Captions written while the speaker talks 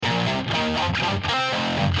Hey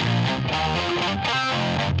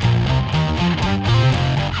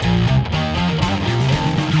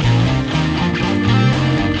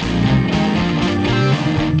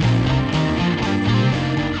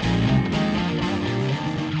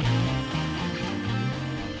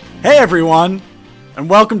everyone, and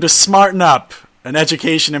welcome to Smarten Up, an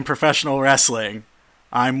education in professional wrestling.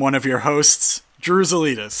 I'm one of your hosts, Drew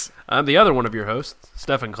Zalitas. I'm the other one of your hosts,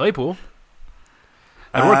 Stephen Claypool.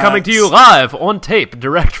 And we're coming to you live, on tape,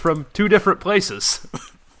 direct from two different places.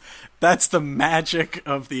 That's the magic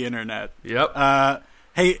of the internet. Yep.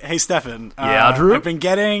 Hey, Stephen. Yeah, Drew? I've been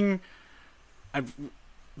getting...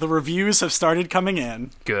 the reviews have started coming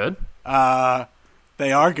in. Good. They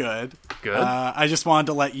are good. Good. I just wanted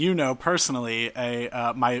to let you know personally,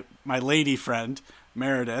 my lady friend,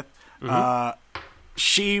 Meredith,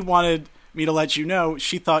 she wanted me to let you know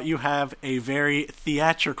she thought you have a very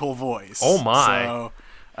theatrical voice. Oh my. So,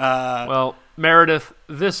 well, Meredith,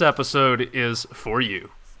 this episode is for you.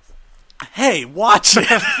 Hey, watch it.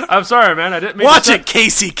 I'm sorry, man. I didn't mean watch to it,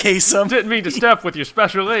 Casey Kasem. Didn't mean to step with your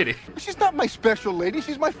special lady. She's not my special lady.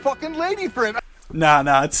 She's my fucking lady friend. No,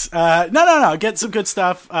 it's no. Get some good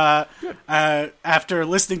stuff. After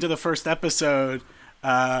listening to the first episode,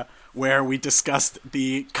 where we discussed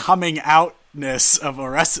the coming outness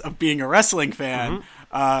of being a wrestling fan,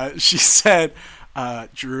 she said,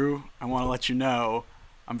 "Drew, I want to let you know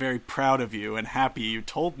I'm very proud of you and happy you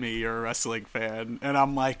told me you're a wrestling fan." And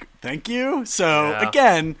I'm like, "Thank you." So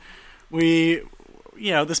again, this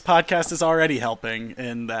podcast is already helping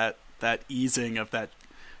in that easing of that,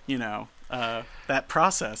 that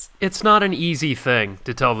process. It's not an easy thing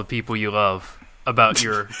to tell the people you love about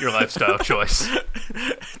your lifestyle choice.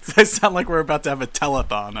 It sounds like we're about to have a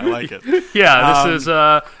telethon. I like it. Yeah,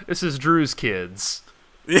 this is Drew's kids.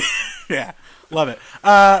 Yeah, love it.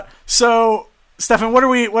 So, Stefan, what are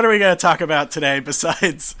we going to talk about today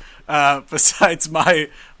besides my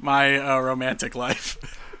romantic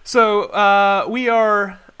life? So we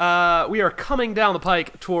are coming down the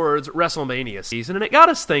pike towards WrestleMania season, and it got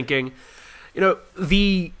us thinking.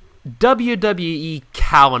 The WWE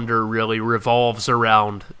calendar really revolves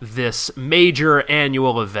around this major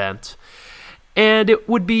annual event, and it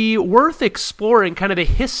would be worth exploring kind of the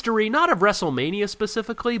history, not of WrestleMania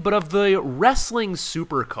specifically, but of the wrestling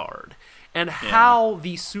supercard, and how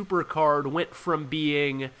the supercard went from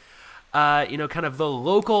being, kind of the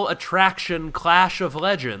local attraction Clash of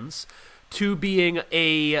Legends to being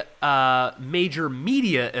a major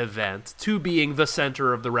media event, to being the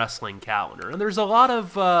center of the wrestling calendar. And there's a lot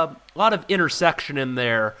of intersection in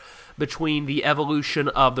there between the evolution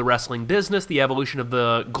of the wrestling business, the evolution of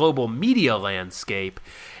the global media landscape,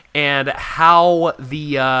 and how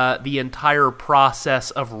the entire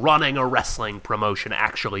process of running a wrestling promotion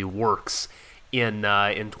actually works in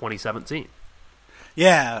 2017.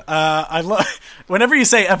 Yeah, I love. Whenever you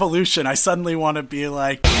say evolution, I suddenly want to be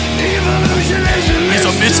like, Evolution it's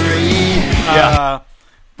a mystery. Yeah,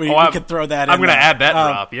 we could throw that. I'm in going to there. add that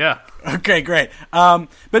drop. Yeah. Okay, great. But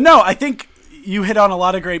no, I think you hit on a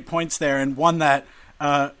lot of great points there, and one that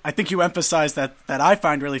I think you emphasized that I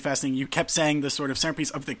find really fascinating. You kept saying the sort of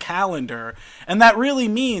centerpiece of the calendar, and that really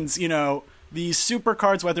means these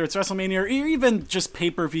supercards, whether it's WrestleMania or even just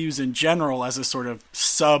pay-per-views in general, as a sort of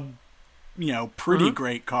sub. Pretty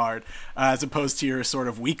great card, as opposed to your sort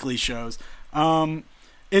of weekly shows,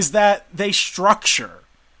 is that they structure,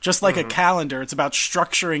 just like a calendar. It's about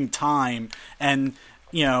structuring time, and,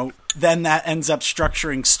 then that ends up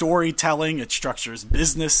structuring storytelling. It structures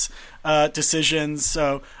business decisions.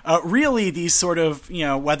 So really these sort of,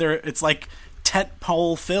 whether it's like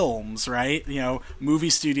tentpole films, right? Movie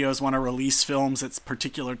studios want to release films at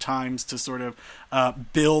particular times to sort of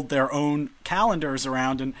build their own calendars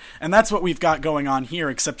around, and that's what we've got going on here,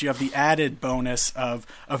 except you have the added bonus of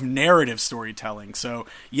narrative storytelling. So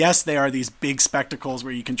yes, they are these big spectacles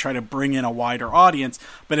where you can try to bring in a wider audience,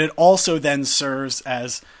 but it also then serves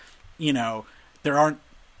as, there aren't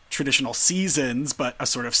traditional seasons, but a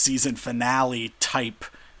sort of season finale type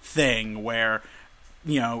thing where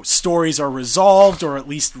stories are resolved or at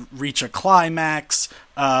least reach a climax,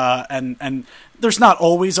 and there's not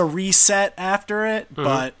always a reset after it,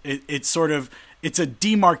 but it's a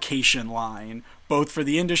demarcation line, both for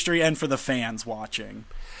the industry and for the fans watching.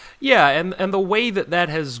 Yeah, and the way that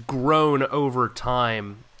has grown over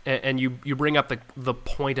time, and you bring up the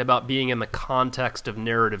point about being in the context of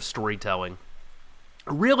narrative storytelling,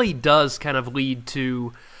 really does kind of lead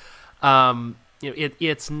to...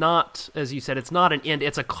 it's not, as you said, it's not an end,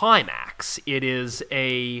 it's a climax. It is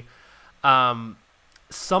a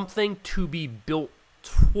something to be built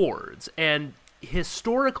towards. And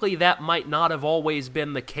historically, that might not have always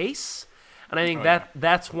been the case. And I think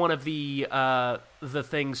that's one of the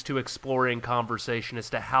things to explore in conversation as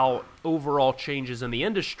to how overall changes in the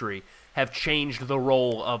industry have changed the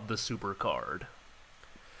role of the supercard.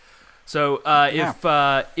 So if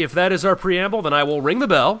that is our preamble, then I will ring the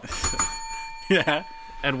bell. Yeah.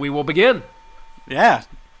 And we will begin. Yeah.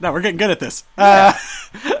 No, we're getting good at this. Yeah.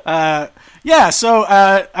 So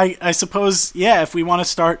I suppose, if we want to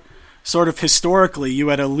start sort of historically, you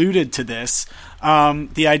had alluded to this,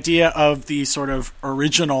 the idea of the sort of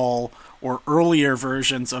original or earlier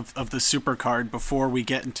versions of the supercard before we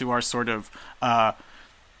get into our sort of,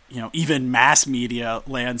 even mass media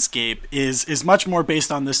landscape is much more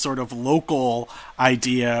based on this sort of local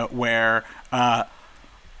idea where,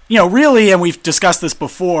 really, and we've discussed this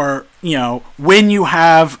before, when you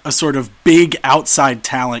have a sort of big outside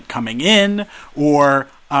talent coming in or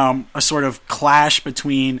a sort of clash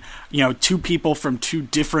between, two people from two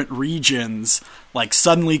different regions, like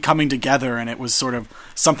suddenly coming together, and it was sort of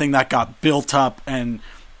something that got built up and,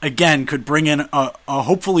 again, could bring in a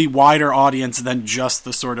hopefully wider audience than just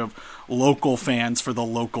the sort of local fans for the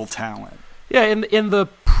local talent. Yeah, in the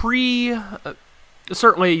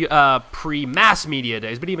certainly pre-mass media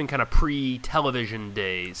days, but even kind of pre-television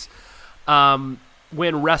days,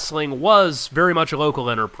 when wrestling was very much a local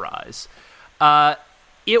enterprise,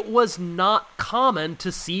 it was not common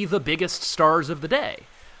to see the biggest stars of the day.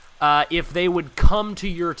 If they would come to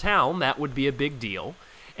your town, that would be a big deal.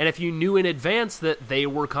 And if you knew in advance that they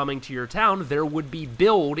were coming to your town, there would be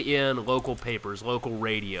build in local papers, local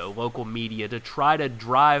radio, local media to try to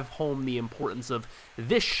drive home the importance of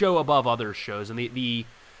this show above other shows. And the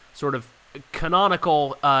sort of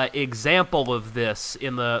canonical example of this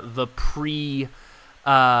in the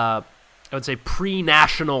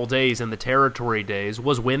pre-national days and the territory days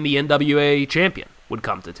was when the NWA champion would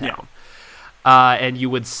come to town. Yeah. And you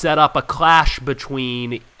would set up a clash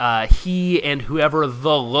between he and whoever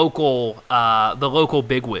the local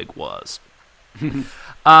bigwig was. And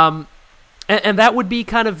that would be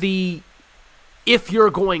kind of the, if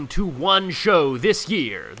you're going to one show this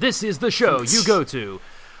year, this is the show you go to,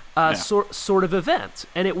 sort of event.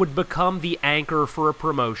 And it would become the anchor for a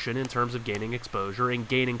promotion in terms of gaining exposure and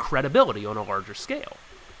gaining credibility on a larger scale.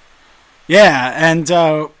 Yeah, and,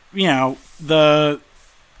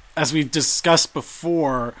 as we've discussed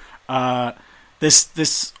before,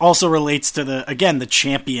 this also relates to the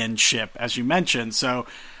championship, as you mentioned. So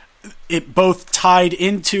it both tied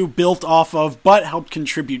into, built off of, but helped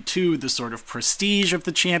contribute to the sort of prestige of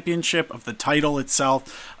the championship, of the title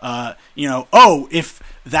itself. If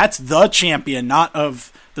that's the champion, not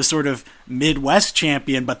of the sort of Midwest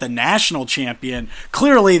champion, but the national champion,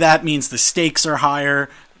 clearly that means the stakes are higher.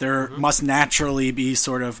 There must naturally be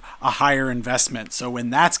sort of a higher investment. So when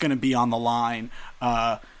that's going to be on the line,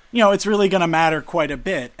 it's really going to matter quite a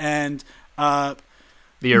bit. And the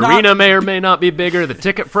arena may or may not be bigger. The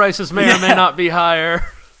ticket prices may or may not be higher.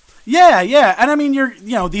 Yeah. And I mean,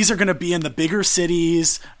 these are going to be in the bigger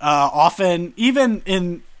cities, often even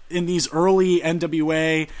in these early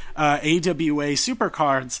NWA, AWA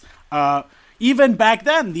supercards. Even back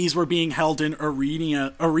then, these were being held in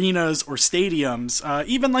arenas or stadiums,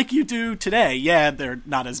 even like you do today. Yeah, they're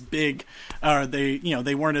not as big.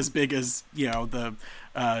 They weren't as big as the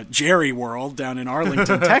Jerry World down in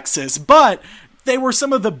Arlington, Texas, but they were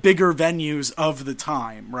some of the bigger venues of the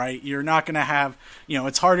time, right? You're not going to have,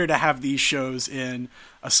 it's harder to have these shows in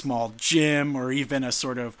a small gym or even a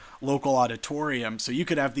sort of local auditorium. So you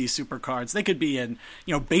could have these supercards. They could be in,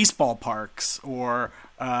 baseball parks or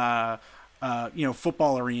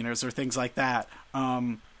football arenas or things like that,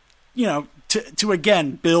 to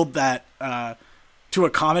again build that, to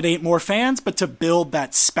accommodate more fans, but to build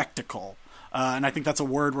that spectacle. And I think that's a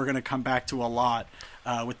word we're going to come back to a lot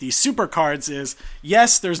with these supercards is,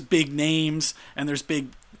 yes, there's big names and there's big,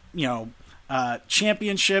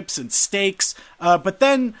 championships and stakes, but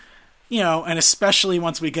then, and especially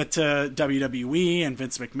once we get to WWE and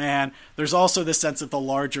Vince McMahon, there's also this sense of the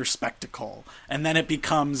larger spectacle. And then it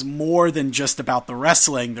becomes more than just about the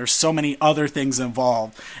wrestling. There's so many other things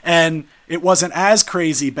involved. And it wasn't as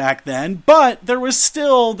crazy back then, but there was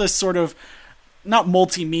still this sort of, not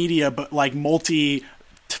multimedia, but like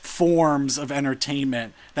forms of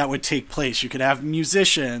entertainment that would take place. You could have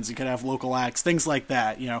musicians, you could have local acts, things like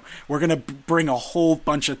that. We're going to bring a whole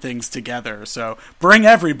bunch of things together. So bring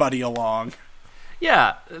everybody along.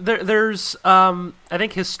 Yeah, there's, I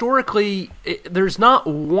think historically, there's not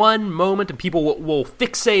one moment, and people will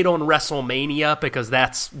fixate on WrestleMania because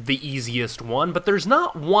that's the easiest one, but there's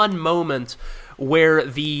not one moment where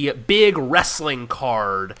the big wrestling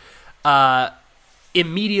card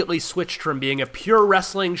immediately switched from being a pure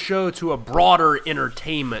wrestling show to a broader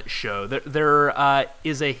entertainment show. There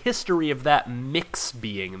is a history of that mix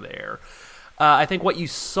being there. I think what you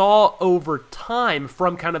saw over time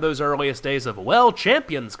from kind of those earliest days of, well,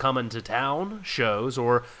 champions coming to town shows,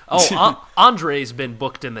 or, Andre's been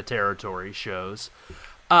booked in the territory shows,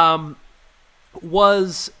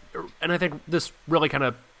 was, and I think this really kind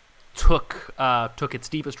of took its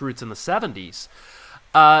deepest roots in the 70s,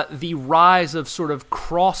 the rise of sort of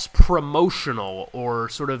cross-promotional or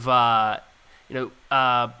sort of,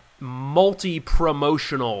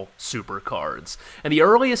 multi-promotional supercards. And the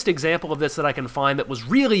earliest example of this that I can find that was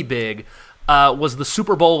really big was the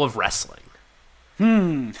Super Bowl of wrestling.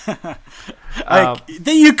 You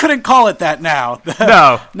couldn't call it that now.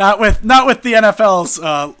 No. Not with the NFL's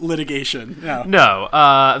litigation. No.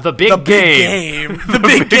 The big game. The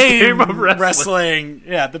big game of wrestling.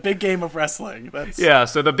 Yeah, the big game of wrestling.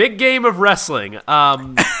 So the big game of wrestling.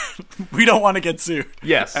 We don't want to get sued.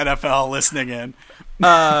 Yes. NFL listening in.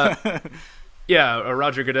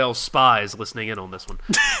 Roger Goodell's spies listening in on this one.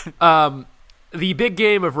 The big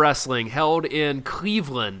game of wrestling held in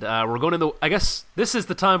Cleveland. We're going in I guess this is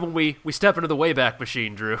the time when we step into the Wayback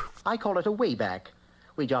Machine, Drew. I call it a Wayback.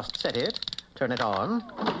 We just set it, turn it on,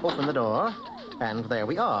 open the door, and there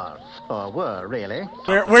we are. Or were, really.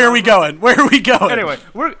 Where are we going? Anyway,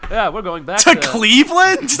 we're going back to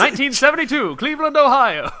Cleveland? 1972, Cleveland,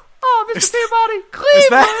 Ohio. Oh, Mr. Peabody,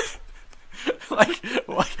 Cleveland!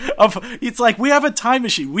 It's like we have a time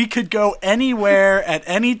machine. We could go anywhere at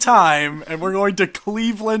any time, and we're going to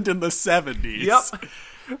Cleveland in the 70s. Yep,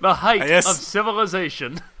 the height of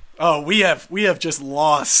civilization. Oh, we have just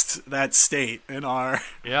lost that state in our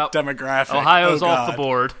demographic. Ohio's off the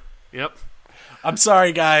board. Yep. I'm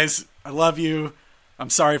sorry, guys. I love you. I'm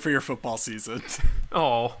sorry for your football season.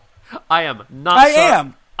 Oh, I am not.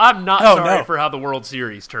 I'm not sorry for how the World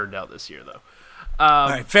Series turned out this year, though. All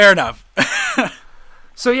right, fair enough.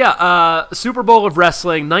 So Super Bowl of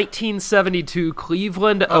Wrestling, 1972,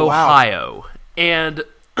 Cleveland, Ohio. Wow. And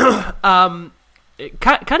kind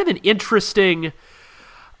of an interesting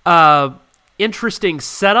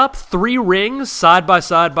setup. 3 rings side by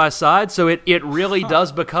side. So it really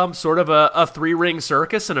does become sort of a 3-ring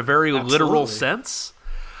circus in a very literal sense.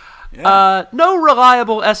 Yeah. No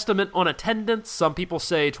reliable estimate on attendance. Some people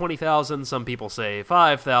say 20,000, some people say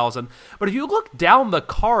 5,000. But if you look down the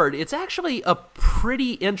card, it's actually a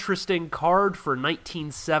pretty interesting card for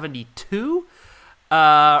 1972.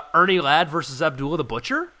 Ernie Ladd versus Abdullah the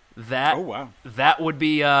Butcher. That would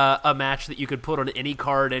be a match that you could put on any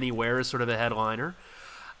card anywhere as sort of a headliner.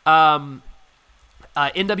 NWA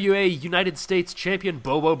United States champion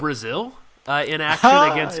Bobo Brazil in action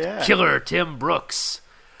against Killer Tim Brooks.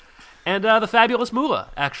 And the Fabulous Moolah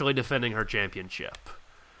actually defending her championship.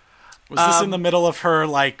 Was this in the middle of her,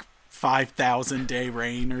 5,000-day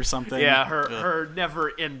reign or something? Yeah, her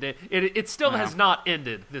never ended. It still has not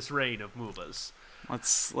ended, this reign of Moolahs.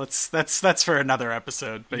 That's for another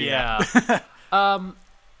episode. But yeah. I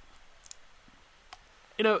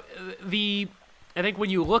think when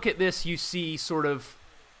you look at this, you see sort of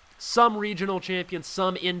some regional champions,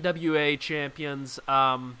 some NWA champions.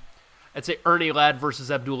 I'd say Ernie Ladd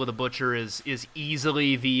versus Abdullah the Butcher is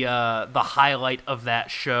easily the highlight of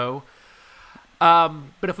that show. But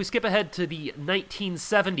if we skip ahead to the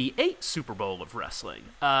 1978 Super Bowl of Wrestling,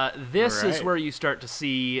 this is where you start to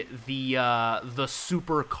see the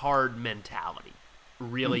super card mentality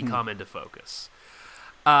really come into focus.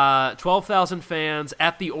 12,000 fans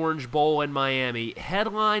at the Orange Bowl in Miami,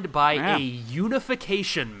 headlined by a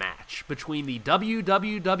unification match between the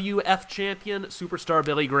WWF champion, Superstar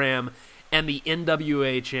Billy Graham, and the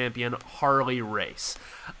NWA champion, Harley Race.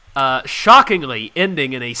 Shockingly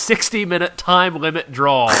ending in a 60-minute time limit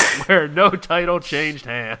draw where no title changed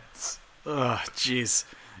hands. Oh, jeez.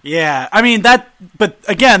 Yeah, I mean, but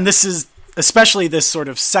again, this is, especially this sort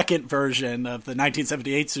of second version of the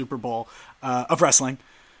 1978 Super Bowl of wrestling.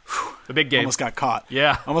 The big game. Almost got caught.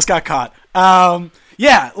 Yeah. Almost got caught.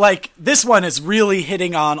 This one is really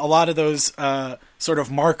hitting on a lot of those sort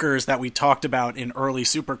of markers that we talked about in early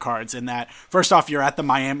supercards, in that, first off, you're at the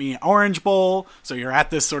Miami Orange Bowl, so you're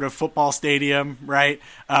at this sort of football stadium, right?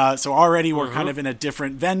 So already we're kind of in a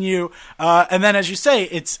different venue. And then, as you say,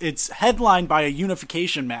 it's headlined by a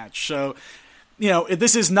unification match. So,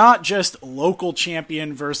 this is not just local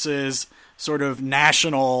champion versus sort of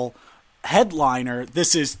national headliner.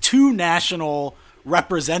 This is 2 national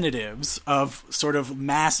representatives of sort of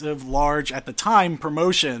massive, large, at the time,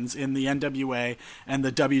 promotions in the NWA and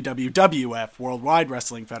the WWF, Worldwide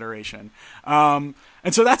Wrestling Federation. And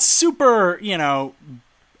so that's super,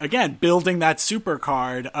 again, building that super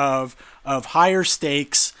card of higher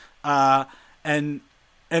stakes, and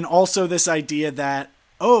also this idea that,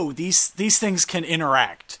 these things can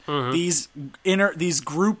interact. These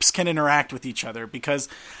groups can interact with each other, because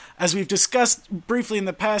as we've discussed briefly in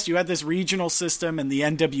the past, you had this regional system, and the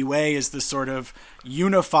NWA is the sort of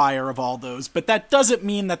unifier of all those. But that doesn't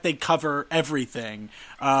mean that they cover everything.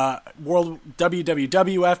 WWF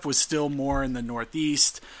was still more in the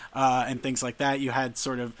Northeast, and things like that. You had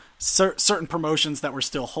sort of certain promotions that were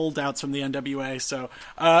still holdouts from the NWA. So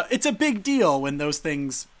it's a big deal when those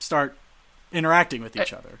things start interacting with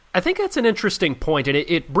each other. I think that's an interesting point, and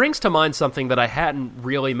it brings to mind something that I hadn't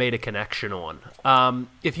really made a connection on.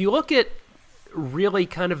 If you look at really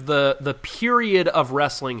kind of the period of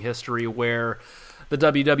wrestling history where the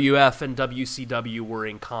WWF and WCW were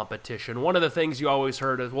in competition, one of the things you always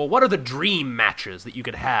heard is, well, what are the dream matches that you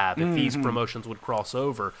could have if these promotions would cross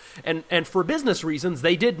over? And for business reasons,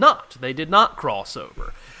 they did not. They did not cross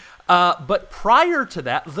over. But prior to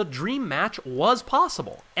that, the dream match was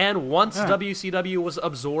possible. And once WCW was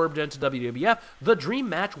absorbed into WWF, the dream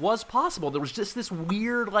match was possible. There was just this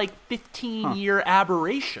weird, 15-year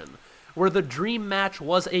aberration where the dream match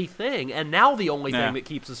was a thing. And now the only thing that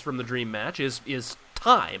keeps us from the dream match is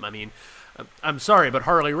time. I mean, I'm sorry, but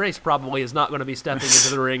Harley Race probably is not going to be stepping into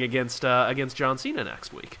the ring against John Cena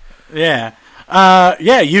next week. Yeah.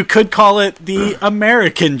 You could call it the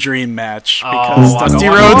American Dream Match, because Dusty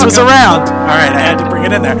Rhodes was around. All right, I had to bring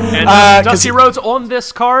it in there. And Dusty Rhodes on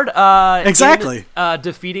this card, exactly,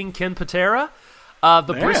 defeating Ken Patera,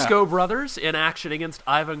 the Briscoe brothers in action against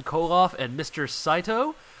Ivan Koloff and Mr.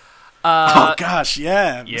 Saito.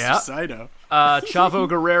 Mr. Saito. Chavo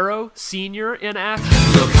Guerrero Sr. in action.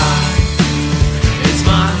 Look high, it's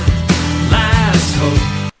my last hope.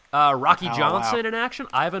 Rocky Johnson in action,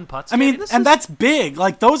 Ivan Putz. I mean, that's big.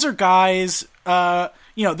 Those are guys,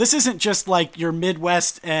 this isn't just like your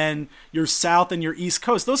Midwest and your South and your East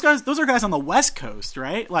Coast. Those are guys on the West Coast,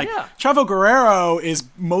 right? Chavo Guerrero is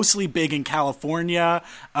mostly big in California,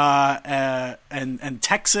 and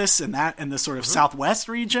Texas and the sort of Southwest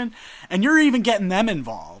region. And you're even getting them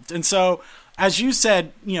involved. And so, as you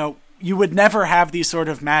said, you would never have these sort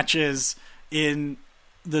of matches in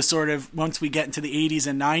the sort of, once we get into the 80s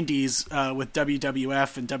and 90s with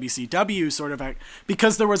WWF and WCW, sort of,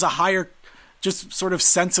 because there was a higher just sort of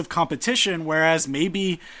sense of competition, whereas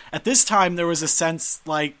maybe at this time there was a sense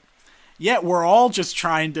we're all just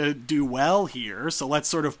trying to do well here, so let's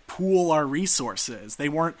sort of pool our resources. They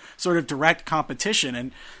weren't sort of direct competition,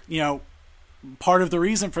 and part of the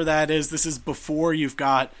reason for that is this is before you've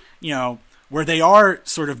got where they are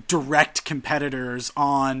sort of direct competitors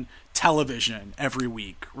on television every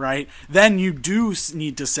week, right? Then you do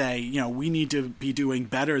need to say, we need to be doing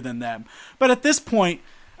better than them. But at this point,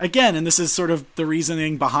 again, and this is sort of the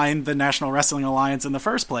reasoning behind the National Wrestling Alliance in the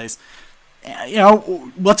first place,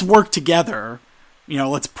 let's work together,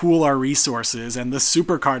 let's pool our resources, and the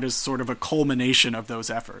Supercard is sort of a culmination of those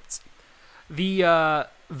efforts.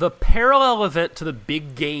 The parallel event to the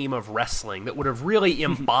big game of wrestling that would have really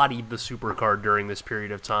embodied the Supercard during this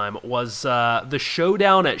period of time was the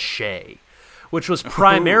Showdown at Shea, which was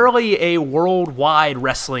primarily a worldwide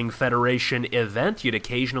wrestling federation event. You'd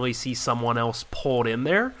occasionally see someone else pulled in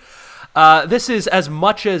there. This is, as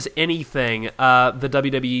much as anything, the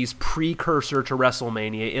WWE's precursor to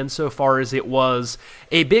WrestleMania, insofar as it was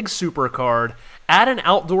a big Supercard at an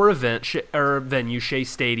outdoor event venue, Shea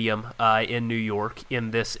Stadium in New York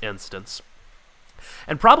in this instance.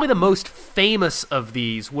 And probably the most famous of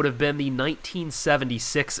these would have been the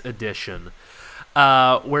 1976 edition,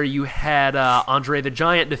 where you had Andre the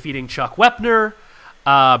Giant defeating Chuck Wepner,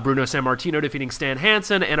 Bruno Sammartino defeating Stan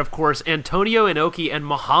Hansen, and of course Antonio Inoki and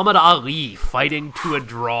Muhammad Ali fighting to a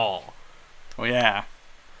draw. Oh yeah.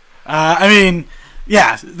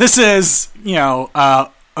 This is,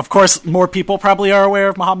 of course, more people probably are aware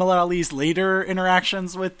of Muhammad Ali's later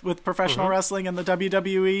interactions with professional wrestling and the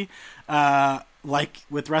WWE, like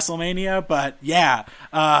with WrestleMania. But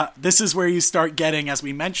this is where you start getting, as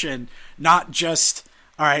we mentioned, not just,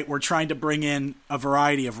 all right, we're trying to bring in a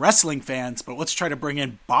variety of wrestling fans, but let's try to bring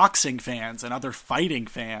in boxing fans and other fighting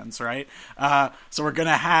fans, right? So we're going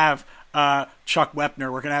to have Chuck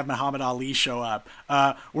Wepner, we're going to have Muhammad Ali show up.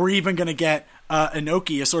 We're even going to get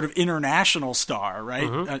Inoki, a sort of international star, right?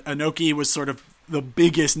 Inoki was sort of the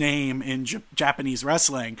biggest name in Japanese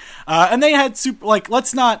wrestling. And they had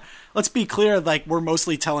let's be clear, we're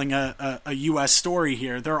mostly telling a U.S. story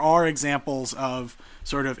here. There are examples of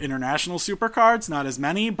sort of international supercards, not as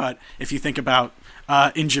many, but if you think about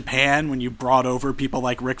in Japan, when you brought over people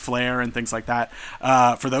like Ric Flair and things like that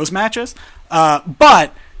for those matches.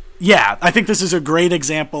 But Yeah, I think this is a great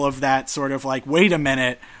example of that sort of like, wait a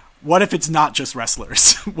minute, what if it's not just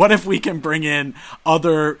wrestlers? What if we can bring in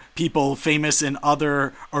other people famous in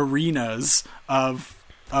other arenas of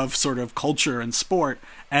sort of culture and sport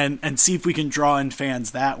and see if we can draw in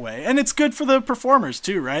fans that way? And it's good for the performers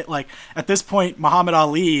too, right? Like at this point, Muhammad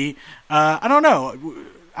Ali, I don't know.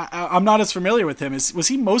 I'm not as familiar with him. Was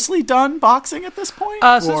he mostly done boxing at this point?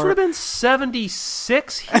 So this would have been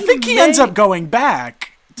 76. I think he ends up going back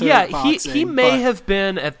to boxing. He may have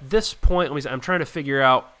been at this point. I'm trying to figure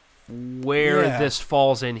out where this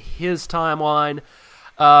falls in his timeline.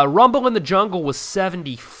 Rumble in the Jungle was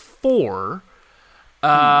 74.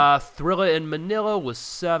 Thrilla in Manila was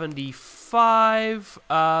 75.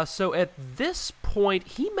 So at this point,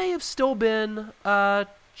 he may have still been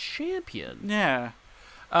champion. Yeah.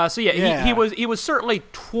 He was certainly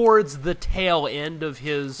towards the tail end of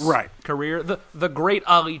his career. The great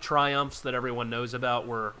Ali triumphs that everyone knows about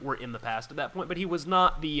were in the past at that point, but he was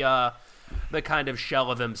not the kind of shell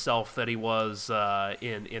of himself that he was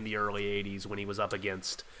in the early 80s when he was up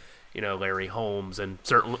against, Larry Holmes, and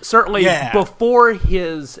certainly before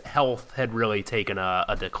his health had really taken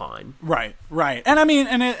a decline. Right. And I mean,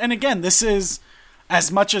 and again, this is, as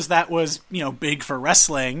much as that was, big for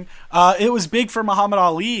wrestling, it was big for Muhammad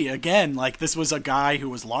Ali. Again, like, this was a guy who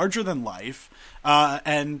was larger than life.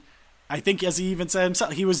 And I think, as he even said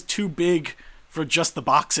himself, he was too big for just the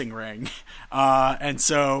boxing ring. And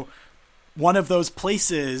so one of those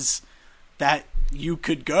places that you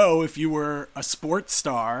could go if you were a sports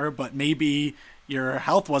star, but maybe your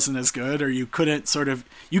health wasn't as good, or you couldn't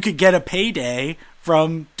you could get a payday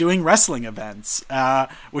from doing wrestling events,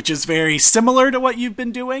 which is very similar to what you've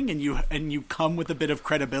been doing, and you come with a bit of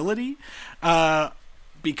credibility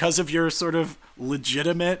because of your sort of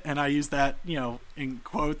legitimate, and I use that in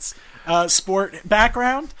quotes, sport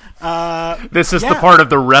background. This is the part of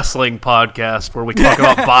the wrestling podcast where we talk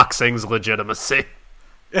about boxing's legitimacy.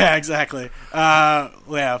 Yeah, exactly. I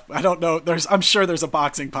don't know. I'm sure there's a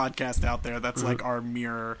boxing podcast out there that's like our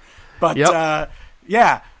mirror, but I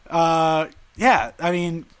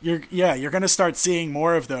mean, you're going to start seeing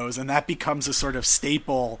more of those, and that becomes a sort of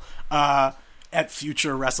staple at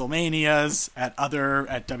future WrestleManias, at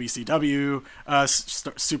WCW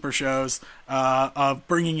super shows, of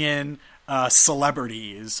bringing in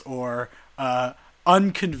celebrities or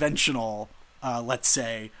unconventional, let's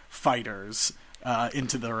say, fighters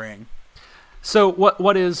into the ring. So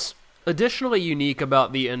what is additionally unique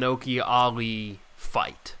about the Inoki-Ali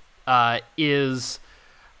fight is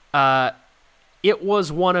it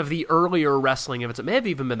was one of the earlier wrestling events, it may have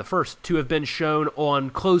even been the first, to have been shown on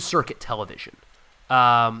closed-circuit television.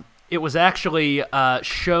 It was actually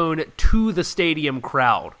shown to the stadium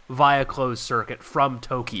crowd via closed circuit from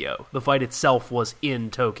Tokyo. The fight itself was in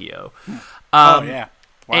Tokyo. Oh, yeah.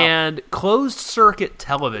 Wow. And closed-circuit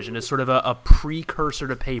television is sort of a precursor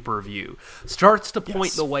to pay-per-view. Starts to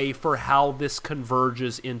point the way for how this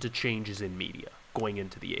converges into changes in media going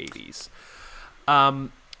into the 80s.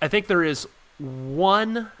 I think there is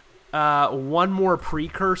one more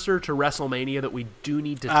precursor to WrestleMania that we do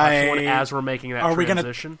need to touch on as we're making that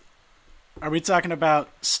transition. Are we talking about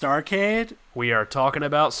Starrcade? We are talking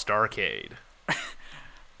about Starrcade.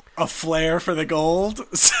 A Flair for the Gold.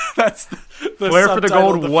 That's the Flair for the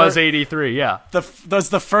Gold was 83. Yeah, that's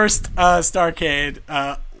the first Starrcade.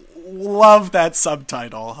 Love that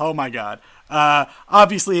subtitle. Oh my god.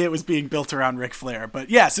 Obviously, it was being built around Ric Flair, but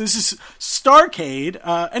yes, this is Starrcade.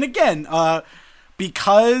 And again,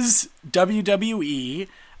 because WWE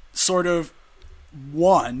sort of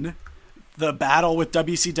won the battle with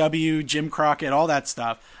WCW, Jim Crockett, all that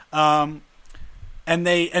stuff. And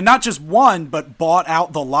not just won, but bought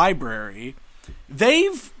out the library.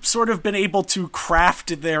 They've sort of been able to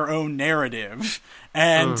craft their own narrative.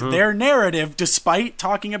 And their narrative, despite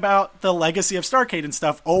talking about the legacy of Starrcade and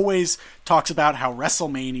stuff, always talks about how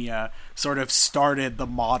WrestleMania sort of started the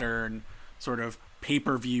modern sort of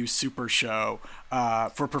pay-per-view super show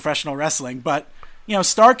for professional wrestling. But,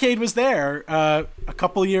 Starrcade was there a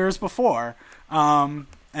couple years before. And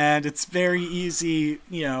it's very easy,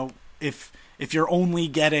 if you're only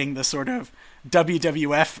getting the sort of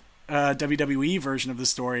WWE version of the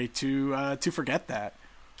story to forget that.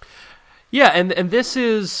 Yeah, and this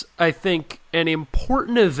is, I think, an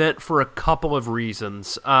important event for a couple of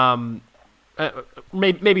reasons.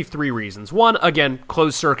 Maybe three reasons. One, again,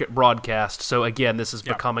 closed-circuit broadcast, so again, this is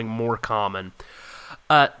becoming more common.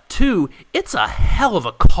 Two, it's a hell of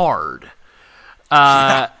a card.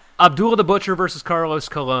 Abdullah the Butcher versus Carlos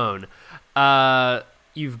Colon.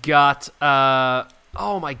 You've got,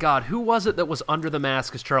 oh my god, who was it that was under the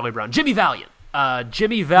mask as Charlie Brown? Jimmy Valiant.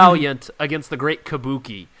 Jimmy Valiant against the Great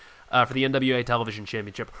Kabuki. for the NWA Television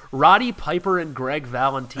Championship. Roddy Piper and Greg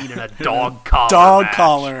Valentine in a dog collar Dog match.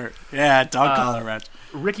 collar. Yeah, dog collar match.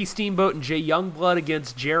 Ricky Steamboat and Jay Youngblood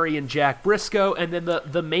against Jerry and Jack Briscoe, and then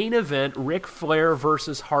the main event, Ric Flair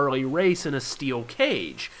versus Harley Race in a steel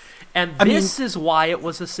cage. And this is why it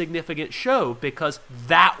was a significant show, because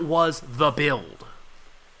that was the build.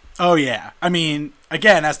 Oh, yeah. I mean,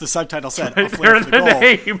 again, as the subtitle said, Right a Flair there for the in the goal.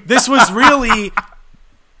 name. This was really,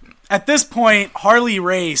 at this point, Harley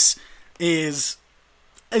Race is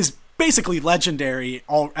basically legendary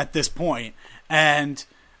at this point,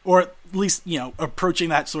 or at least, approaching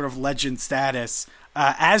that sort of legend status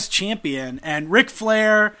as champion. And Ric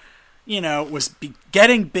Flair, was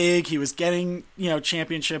getting big. He was getting,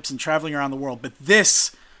 championships and traveling around the world. But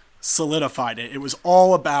this solidified it. It was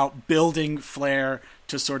all about building Flair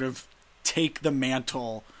to sort of take the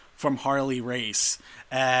mantle from Harley Race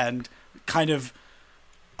and kind of,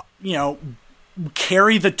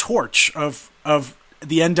 carry the torch of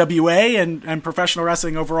the NWA and professional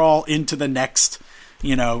wrestling overall into the next,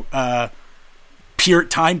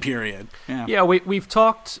 time period. Yeah, we've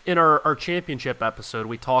talked in our championship episode,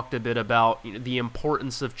 we talked a bit about the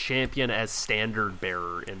importance of champion as standard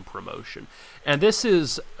bearer in promotion. And this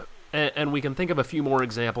is, and we can think of a few more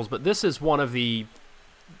examples, but this is one of the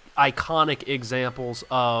iconic examples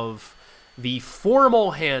of the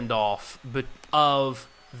formal handoff of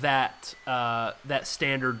that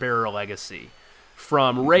standard bearer legacy.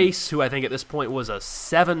 From Race, who I think at this point was a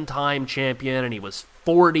 7-time champion, and he was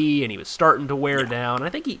 40, and he was starting to wear down. And I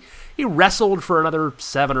think he wrestled for another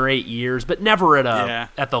 7 or 8 years, but never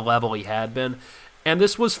at the level he had been. And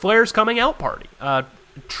this was Flair's coming out party.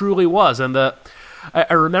 Truly was. And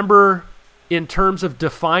I remember, in terms of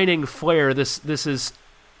defining Flair, this is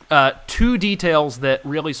two details that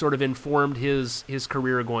really sort of informed his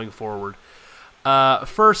career going forward.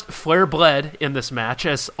 First, Flair bled in this match,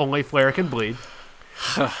 as only Flair can bleed.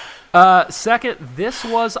 Second, this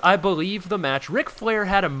was, I believe, the match. Ric Flair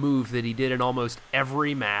had a move that he did in almost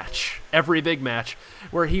every match, every big match,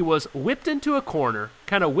 where he was whipped into a corner,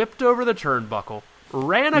 kind of whipped over the turnbuckle,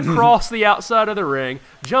 ran across the outside of the ring,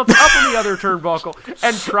 jumped up in the other turnbuckle,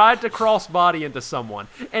 and tried to cross-body into someone.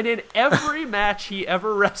 And in every match he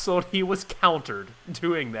ever wrestled, he was countered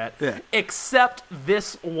doing that, except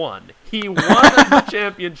this one. He won the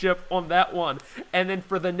championship on that one, and then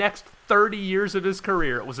for the next 30 years of his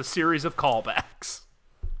career, it was a series of callbacks.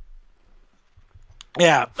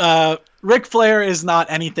 Yeah, Ric Flair is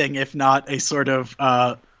not anything if not a sort of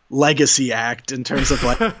legacy act in terms of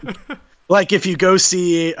like if you go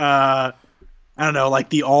see I don't know, like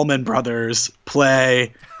the Allman Brothers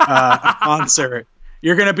play a concert,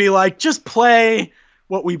 you're gonna be like, just play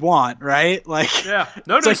what we want, right? Like, yeah,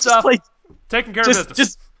 no new stuff. Taking care of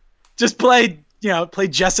business. Just play. Play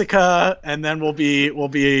Jessica, and then we'll be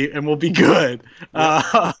good.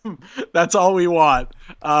 Yep. That's all we want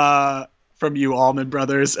from you, Allman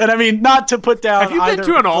Brothers. And I mean, not to put down. Have you been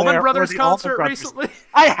to an Allman Brothers concert recently?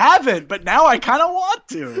 I haven't, but now I kind of want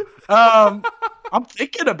to. I'm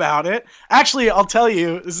thinking about it. Actually, I'll tell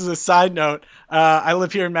you. This is a side note. I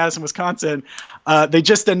live here in Madison, Wisconsin. They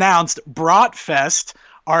just announced Bratfest.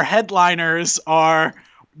 Our headliners are.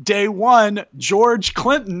 Day 1, George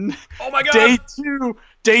Clinton. Oh my God.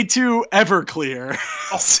 Day two, Everclear.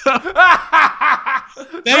 Oh. So,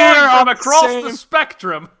 they're from across the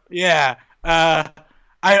spectrum. Yeah. I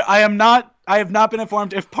have not been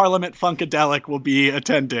informed if Parliament Funkadelic will be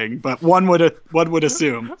attending, but one would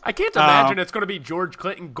assume. I can't imagine it's going to be George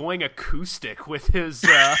Clinton going acoustic with his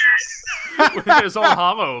with his old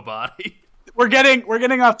hollow body. We're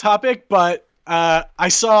getting off topic, but I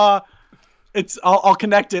saw. I'll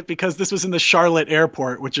connect it because this was in the Charlotte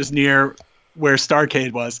airport, which is near where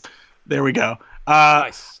Starrcade was. There we go.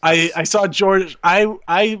 Nice. I saw George.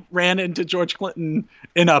 I ran into George Clinton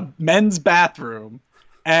in a men's bathroom,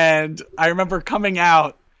 and I remember coming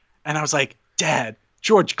out, and I was like, "Dad,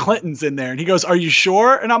 George Clinton's in there," and he goes, "Are you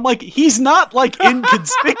sure?" And I'm like, "He's not like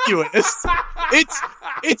inconspicuous.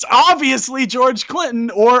 It's obviously George Clinton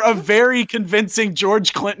or a very convincing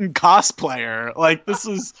George Clinton cosplayer. Like this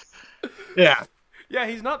is." Yeah. Yeah,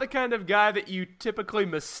 he's not the kind of guy that you typically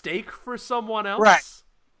mistake for someone else. Right.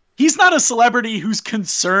 He's not a celebrity who's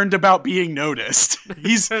concerned about being noticed.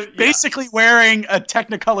 He's basically wearing a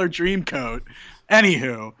Technicolor Dreamcoat.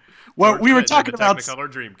 Anywho, what we were talking about. Technicolor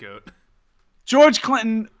Dreamcoat. George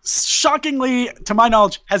Clinton, shockingly, to my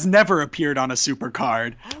knowledge, has never appeared on a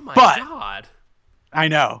Supercard. Oh my God. I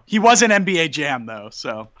know. He was in NBA Jam, though,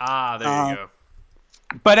 so. Ah, there you go.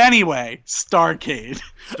 But anyway, Starrcade.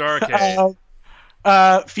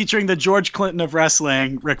 featuring the George Clinton of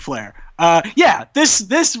wrestling, Ric Flair.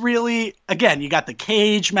 This really, again, you got the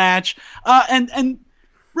cage match, and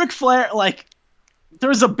Ric Flair, like, there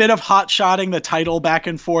was a bit of hot-shotting the title back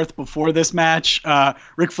and forth before this match.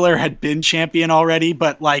 Ric Flair had been champion already,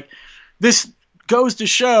 but, like, this goes to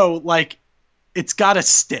show, like, it's got to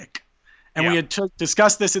stick. And we had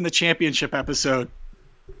discussed this in the championship episode.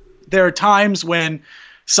 There are times when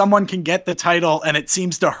someone can get the title and it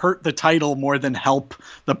seems to hurt the title more than help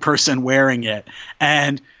the person wearing it.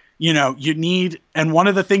 And, you know, and one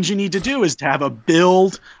of the things you need to do is to have a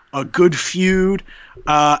build, a good feud,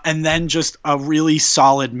 and then just a really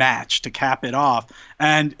solid match to cap it off.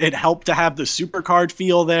 And it helped to have the supercard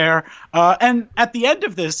feel there. And at the end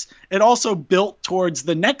of this, it also built towards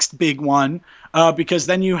the next big one, because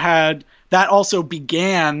then you had that also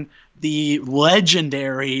began the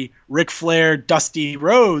legendary Ric Flair Dusty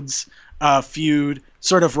Rhodes feud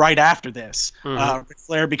sort of right after this. Ric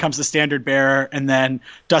Flair becomes the standard bearer, and then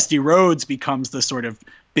Dusty Rhodes becomes the sort of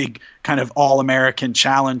big kind of all-American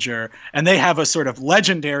challenger. And they have a sort of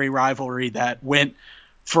legendary rivalry that went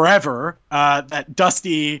forever, that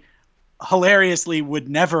Dusty hilariously would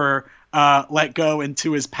never let go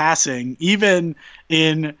into his passing, even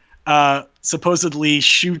in supposedly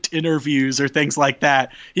shoot interviews or things like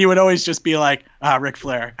that. He would always just be like, Ric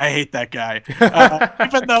Flair, I hate that guy.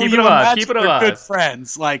 Even though you imagine they're good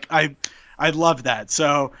friends. Like, I love that.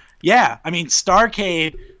 So, yeah, I mean,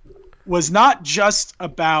 Starrcade was not just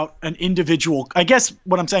about an individual. I guess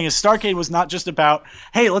what I'm saying is Starrcade was not just about,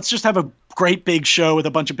 hey, let's just have a great big show with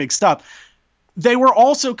a bunch of big stuff. They were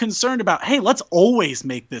also concerned about, hey, let's always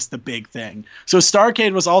make this the big thing. So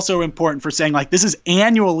Starrcade was also important for saying, like, this is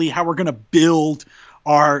annually how we're going to build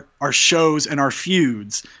our shows and our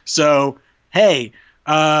feuds. So, hey,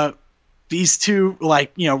 these two,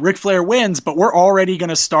 like, you know, Ric Flair wins, but we're already going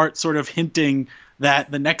to start sort of hinting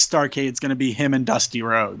that the next Starrcade is going to be him and Dusty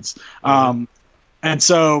Rhodes. And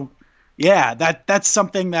so, yeah, that's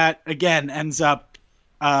something that, again, ends up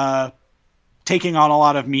taking on a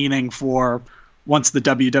lot of meaning for once the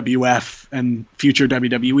WWF and future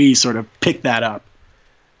WWE sort of pick that up.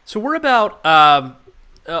 So we're about a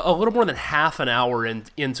little more than half an hour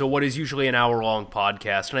into what is usually an hour-long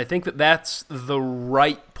podcast, and I think that that's the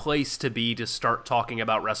right place to be to start talking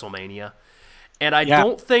about WrestleMania. And I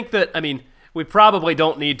don't think that, I mean, we probably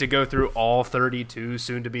don't need to go through all 32,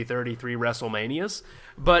 soon to be 33 WrestleManias,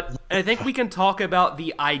 but I think we can talk about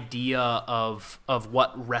the idea of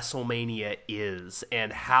what WrestleMania is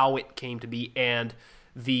and how it came to be, and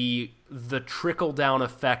the trickle-down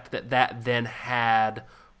effect that then had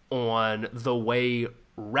on the way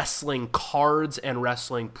wrestling cards and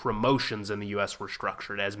wrestling promotions in the U.S. were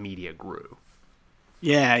structured as media grew.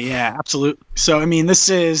 Yeah, absolutely. So, I mean, this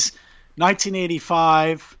is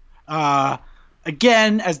 1985.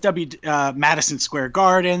 Again, as Madison Square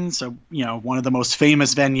Garden, so, you know, one of the most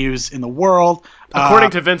famous venues in the world. According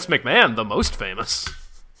to Vince McMahon, the most famous.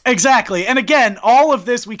 Exactly. And again, all of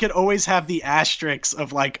this, we could always have the asterisks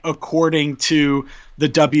of, like, according to the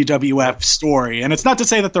WWF story. And it's not to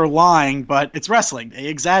say that they're lying, but it's wrestling. They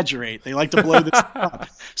exaggerate. They like to blow this up.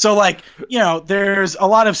 So, like, you know, there's a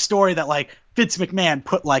lot of story that, like, Vince McMahon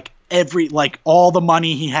put, like, all the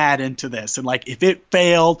money he had into this, and, like, if it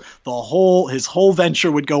failed, his whole venture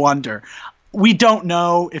would go under. We don't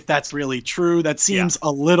know if that's really true. That seems a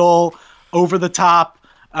little over the top.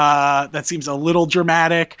 That seems a little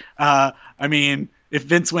dramatic. I mean, if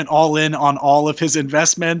Vince went all in on all of his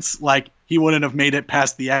investments, like, he wouldn't have made it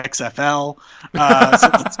past the XFL. So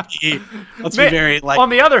let's be very, like. On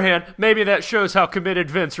the other hand, maybe that shows how committed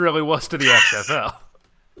Vince really was to the XFL.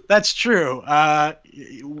 That's true.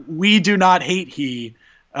 We do not hate he,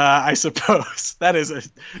 I suppose. That is a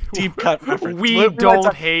deep cut reference. We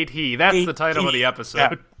don't hate he. That's the title of the episode.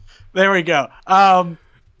 Yeah. There we go.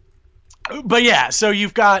 But yeah, so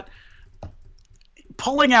you've got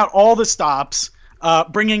pulling out all the stops,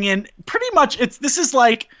 bringing in pretty much this is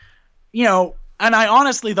like, you know, and I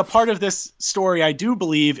honestly, the part of this story I do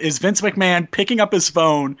believe is Vince McMahon picking up his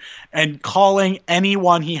phone and calling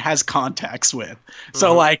anyone he has contacts with. Mm-hmm.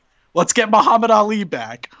 So, like, let's get Muhammad Ali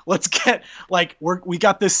back. Let's get, like, we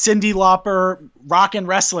got this Cyndi Lauper rock and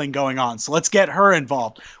wrestling going on, so let's get her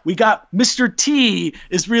involved. We got Mr. T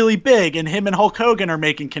is really big, and him and Hulk Hogan are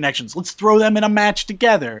making connections. Let's throw them in a match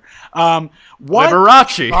together.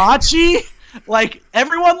 Liberace? Like,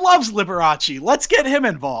 everyone loves Liberace. Let's get him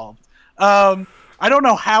involved. I don't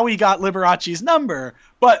know how he got Liberace's number,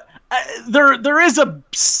 but there is a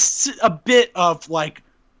bit of, like,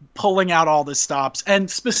 pulling out all the stops,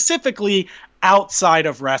 and specifically outside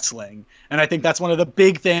of wrestling. And I think that's one of the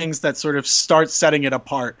big things that sort of starts setting it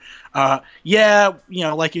apart. Like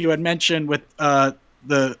you had mentioned with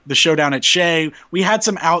the showdown at Shea, we had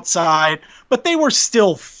some outside, but they were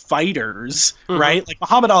still fighters, right? Like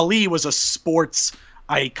Muhammad Ali was a sports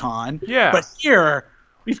icon. Yeah. But here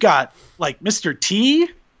we've got like Mr. T.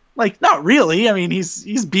 Like, not really. I mean,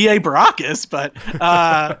 he's B.A. Baracus, but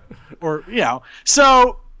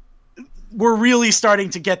so we're really starting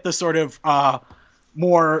to get the sort of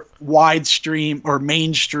more wide stream or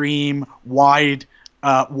mainstream wide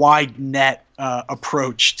net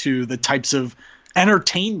approach to the types of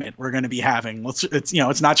entertainment we're going to be having.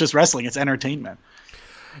 It's not just wrestling; it's entertainment.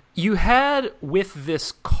 You had with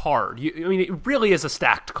this card. It really is a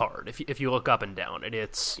stacked card. If you look up and down, and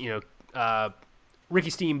it's Ricky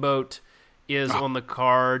Steamboat is on the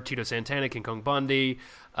card. Tito Santana, King Kong Bundy,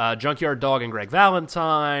 Junkyard Dog and Greg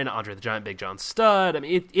Valentine, Andre the Giant, Big John Studd. I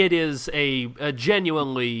mean, it is a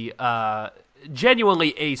genuinely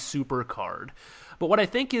a super card. But what I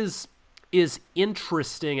think is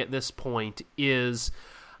interesting at this point is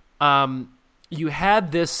you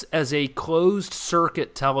had this as a closed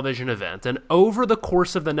circuit television event, and over the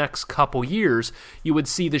course of the next couple years, you would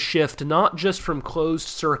see the shift not just from closed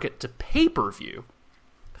circuit to pay-per-view,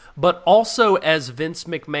 but also as Vince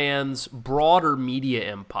McMahon's broader media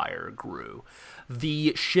empire grew.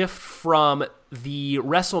 The shift from the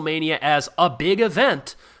WrestleMania as a big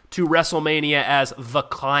event to WrestleMania as the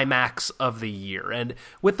climax of the year. And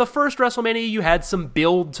with the first WrestleMania, you had some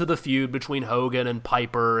build to the feud between Hogan and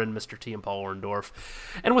Piper and Mr. T and Paul Orndorff.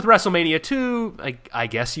 And with WrestleMania 2, I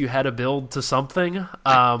guess you had a build to something.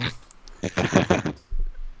 Yeah.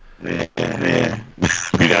 We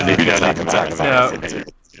don't need to talk about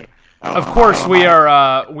it. Of course, we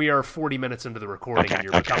are 40 minutes into the recording, and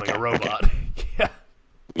you're becoming a robot. Yeah.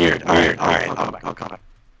 Weird. All right. I'll call it.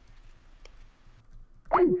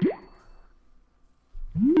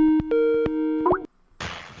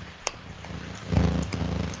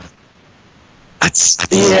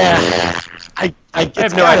 I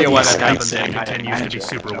have no idea why that happens, and it continues to be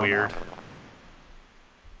super weird.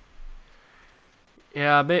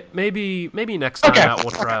 Yeah, maybe next time out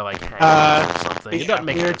we'll try like Hangouts or something. It doesn't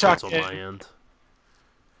make a difference on my end.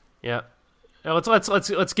 Yeah. Now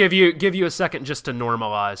let's give you a second just to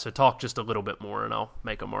normalize. So talk just a little bit more, and I'll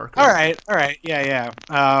make a mark. All right, yeah.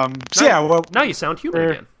 Now you sound human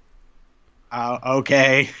again.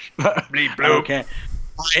 Okay. Okay.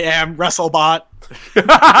 I am WrestleBot.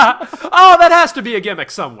 Oh, that has to be a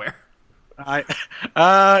gimmick somewhere.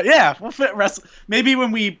 We'll fit Maybe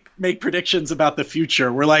when we make predictions about the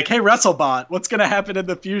future, we're like, "Hey, WrestleBot, what's going to happen in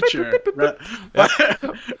the future?"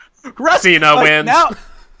 Cena wins. Now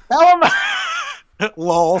I'm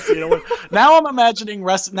lol. Now I'm imagining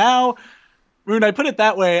now. When I put it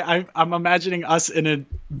that way, I'm imagining us in a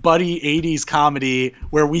buddy '80s comedy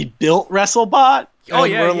where we built WrestleBot.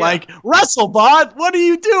 We're like, WrestleBot, what are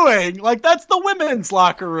you doing? Like, that's the women's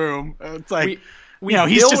locker room. It's like,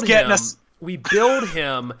 he's just getting us. We build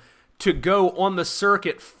him to go on the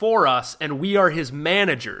circuit for us, and we are his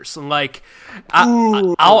managers. And like,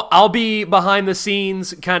 I'll be behind the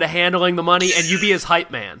scenes, kind of handling the money, and you be his hype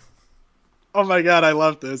man. Oh my God, I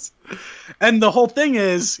love this. And the whole thing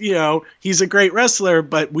is, he's a great wrestler,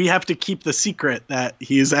 but we have to keep the secret that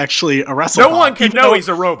he is actually a wrestler. No one can know he's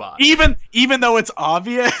a robot. Even though it's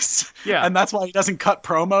obvious. Yeah. And that's why he doesn't cut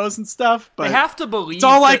promos and stuff. But they have to believe it's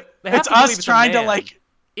all like, it's us trying to like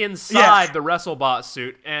inside the WrestleBot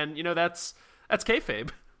suit, and that's kayfabe.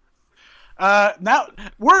 Now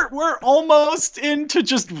we're almost into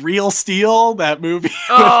just Real Steel, that movie.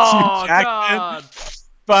 Oh God.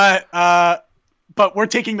 But we're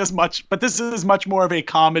taking this this is much more of a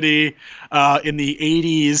comedy in the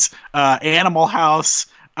 80s, Animal House,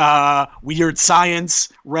 Weird Science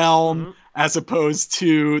realm, as opposed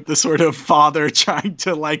to the sort of father trying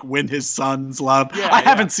to like win his son's love. I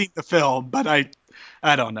haven't seen the film, but I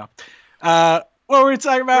don't know. What were we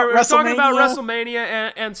talking about? We're talking about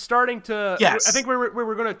WrestleMania and starting to. Yes. I think we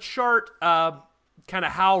were going to chart kind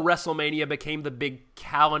of how WrestleMania became the big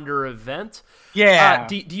calendar event. Yeah.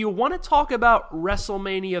 Do you want to talk about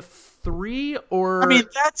WrestleMania 3 or? I mean,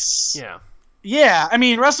 that's. Yeah. Yeah. I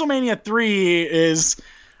mean, WrestleMania 3 is.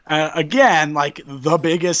 Again, like the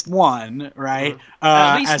biggest one, right?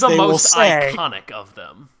 At least the most iconic of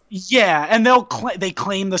them. Yeah, and they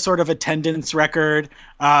claim the sort of attendance record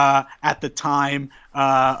at the time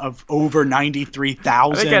of over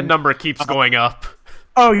 93,000. I think that number keeps going up.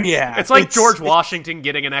 Oh yeah, it's like George Washington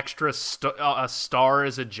getting an extra star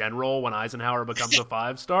as a general when Eisenhower becomes a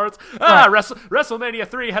 5-star. WrestleMania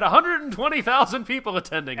 3 had 120,000 people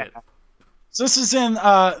attending it. So this is in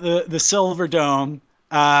the Silver Dome.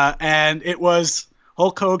 and it was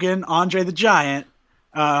Hulk Hogan, Andre the Giant,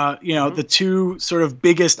 the two sort of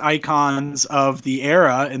biggest icons of the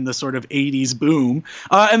era in the sort of 80s boom,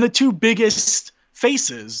 and the two biggest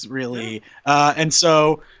faces, really. And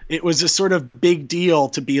so it was a sort of big deal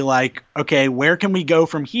to be like, okay, where can we go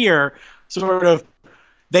from here? Sort of,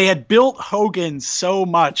 they had built Hogan so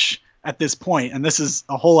much at this point, and this is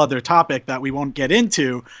a whole other topic that we won't get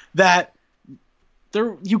into, that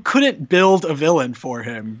you couldn't build a villain for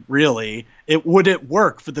him, really. It wouldn't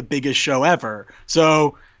work for the biggest show ever.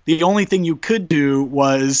 So the only thing you could do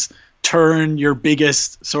was turn your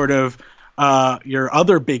biggest sort of, your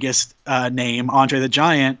other biggest name, Andre the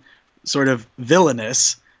Giant, sort of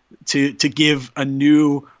villainous, to give a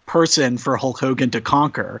new person for Hulk Hogan to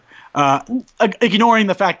conquer, ignoring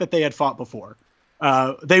the fact that they had fought before.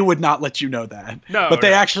 They would not let you know that. No, but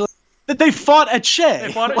they actually... That they fought at Shea.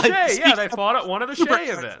 They fought at Shea. Yeah, they fought at one of the Shea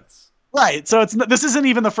events. Right. So this isn't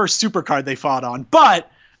even the first Supercard they fought on,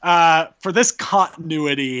 but for this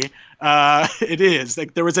continuity, it is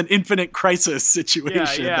like there was an Infinite Crisis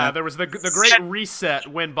situation. Yeah. There was the Great Reset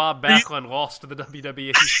when Bob Backlund lost to the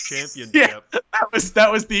WWE Championship. Yeah,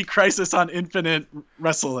 that was the Crisis on Infinite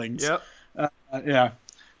Wrestling. Yep. Yeah.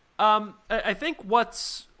 I think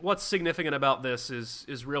what's significant about this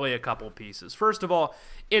is really a couple pieces. First of all,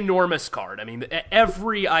 enormous card. I mean,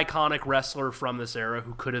 every iconic wrestler from this era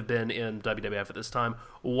who could have been in WWF at this time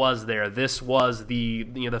was there. This was the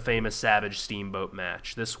famous Savage Steamboat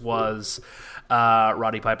match. This was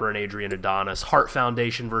Roddy Piper and Adrian Adonis, Hart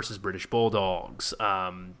Foundation versus British Bulldogs.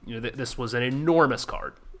 This was an enormous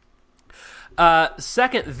card.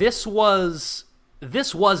 Second, this was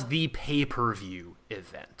the pay-per-view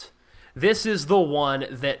event. This is the one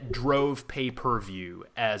that drove pay-per-view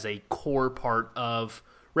as a core part of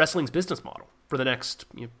wrestling's business model for the next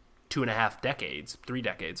 2.5 decades, 3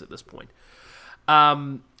 decades at this point.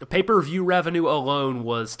 Pay-per-view revenue alone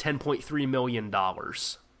was $10.3 million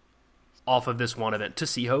off of this one event to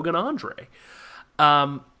see Hogan Andre.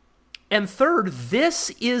 And third,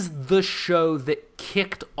 this is the show that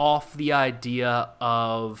kicked off the idea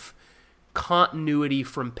of continuity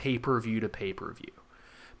from pay-per-view to pay-per-view.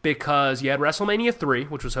 Because you had WrestleMania 3,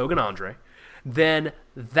 which was Hogan Andre. Then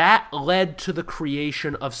that led to the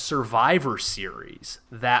creation of Survivor Series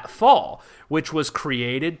that fall, which was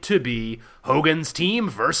created to be Hogan's team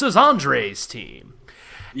versus Andre's team.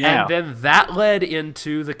 Yeah. And then that led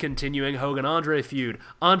into the continuing Hogan-Andre feud.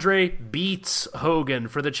 Andre beats Hogan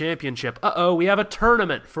for the championship. We have a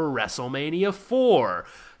tournament for WrestleMania 4.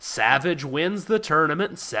 Savage wins the tournament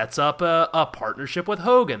and sets up a partnership with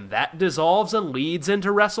Hogan. That dissolves and leads into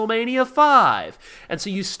WrestleMania 5. And so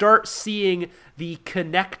you start seeing the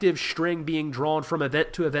connective string being drawn from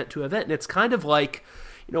event to event to event. And it's kind of like,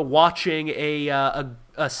 watching a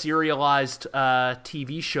serialized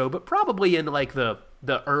TV show, but probably in like the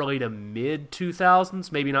early to mid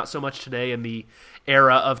 2000s, maybe not so much today in the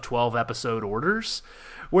era of 12 episode orders,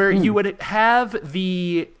 where you would have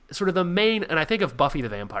the sort of the main, and I think of Buffy the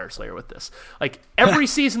Vampire Slayer with this, like every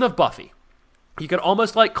season of Buffy, you could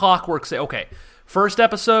almost like clockwork say, okay, first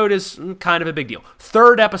episode is kind of a big deal.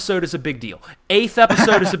 Third episode is a big deal. 8th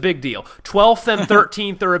episode is a big deal. 12th and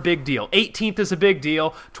 13th are a big deal. 18th is a big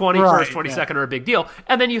deal. 21st, 22nd are a big deal.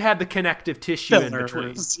 And then you had the connective tissue in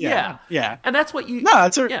between. Yeah. And that's what you... No,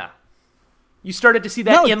 you started to see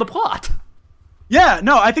that in the plot. Yeah,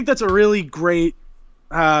 no, I think that's a really great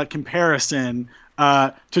comparison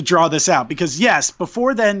to draw this out. Because, yes,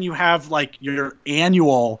 before then you have like your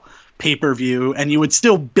annual pay-per-view and you would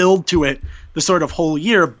still build to it the sort of whole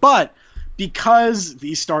year, but because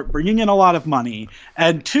these start bringing in a lot of money,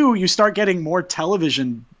 and 2, you start getting more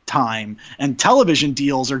television time and television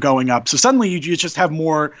deals are going up, so suddenly you just have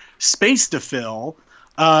more space to fill.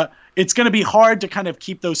 It's going to be hard to kind of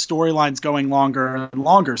keep those storylines going longer and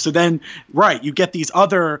longer. So then, you get these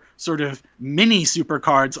other sort of mini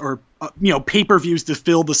supercards or pay-per-views to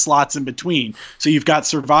fill the slots in between. So you've got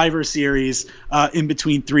Survivor Series in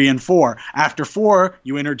between 3 and 4. After 4,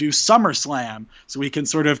 you introduce SummerSlam, so we can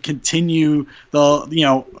sort of continue the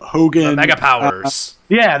Hogan, the Mega Powers.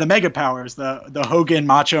 The Mega Powers, the Hogan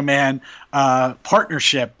Macho Man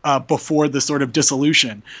partnership before the sort of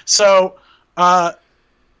dissolution. So.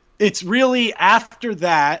 It's really after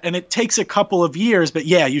that, and it takes a couple of years, but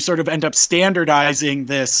you sort of end up standardizing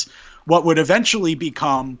this, what would eventually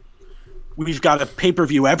become, we've got a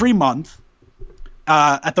pay-per-view every month.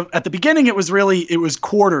 At the beginning, it was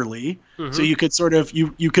quarterly, so you could sort of,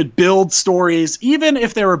 you could build stories, even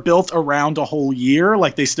if they were built around a whole year,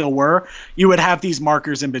 like they still were, you would have these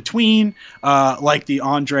markers in between, like the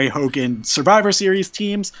Andre Hogan Survivor Series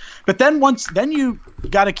teams. But then you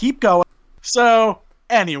got to keep going. So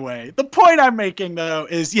Anyway, the point I'm making, though,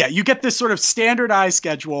 is, you get this sort of standardized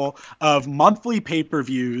schedule of monthly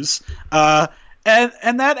pay-per-views,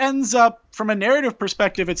 and that ends up, from a narrative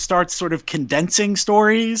perspective, it starts sort of condensing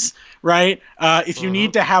stories, right? If you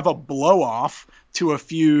need to have a blow-off to a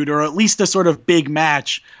feud, or at least a sort of big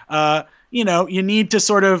match, you need to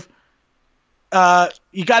sort of,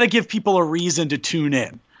 you got to give people a reason to tune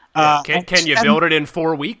in. Can you build it in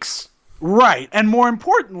 4 weeks? Right. And more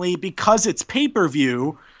importantly, because it's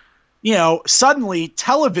pay-per-view, suddenly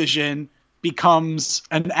television becomes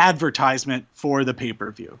an advertisement for the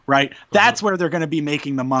pay-per-view, right? That's where they're going to be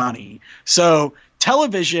making the money. So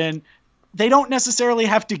television, they don't necessarily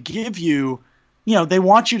have to give you, they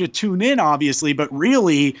want you to tune in, obviously, but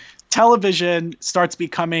really television starts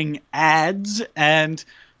becoming ads and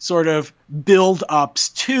sort of build-ups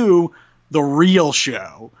to the real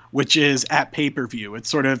show, which is at pay-per-view. It's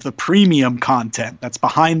sort of the premium content that's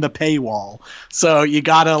behind the paywall. So you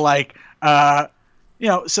gotta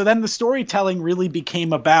so then the storytelling really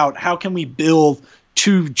became about how can we build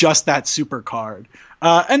to just that super card.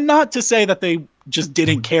 And not to say that they just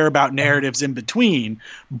didn't care about narratives in between,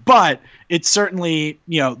 but it's certainly,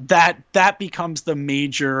 that becomes the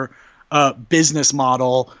major business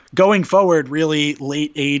model going forward, really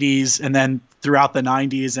late 80s and then throughout the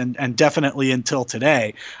 90s and definitely until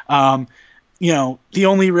today. The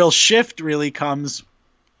only real shift really comes,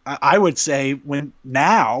 I would say, when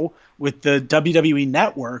now with the WWE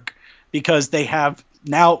Network, because they have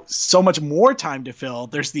now so much more time to fill.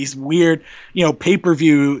 There's these weird,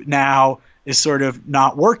 pay-per-view now is sort of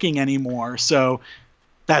not working anymore. So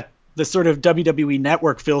that the sort of WWE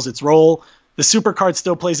Network fills its role. The Supercard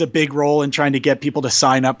still plays a big role in trying to get people to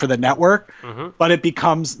sign up for the network, but it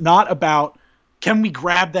becomes not about, can we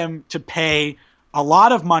grab them to pay a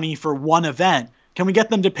lot of money for one event? Can we get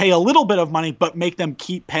them to pay a little bit of money, but make them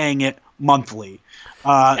keep paying it monthly?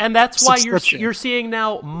 And that's why you're seeing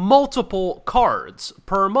now multiple cards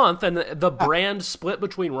per month, and the brand split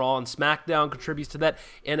between Raw and SmackDown contributes to that.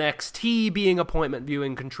 NXT being appointment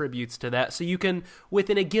viewing contributes to that. So you can,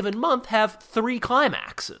 within a given month, have 3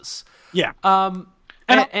 climaxes. Yeah.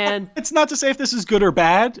 And it's not to say if this is good or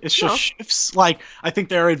bad. It's just shifts. I think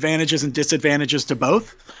there are advantages and disadvantages to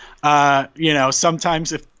both.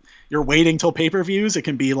 Sometimes if you're waiting till pay-per-views, it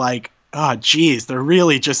can be like, oh, geez, they're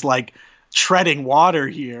really just treading water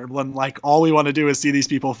here when all we want to do is see these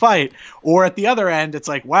people fight. Or at the other end, it's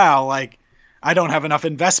like, wow, I don't have enough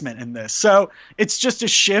investment in this. So it's just a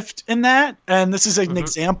shift in that. And this is an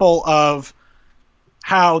example of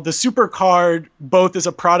how the Supercard both is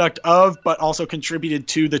a product of, but also contributed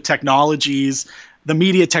to the technologies, the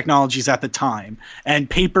media technologies at the time. And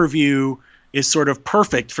pay-per-view is sort of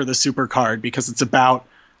perfect for the Supercard because it's about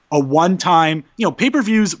a one-time,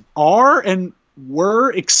 pay-per-views are and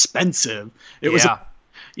were expensive. It was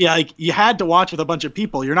you had to watch with a bunch of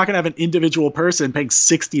people. You're not going to have an individual person paying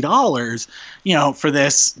 $60, for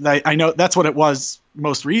this. I know that's what it was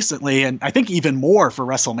most recently, and I think even more for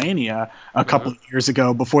WrestleMania a couple of years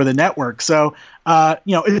ago before the network. So,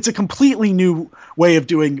 it's a completely new way of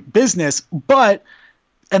doing business.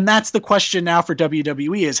 And that's the question now for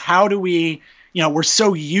WWE is how do we, we're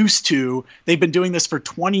so used to, they've been doing this for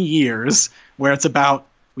 20 years where it's about,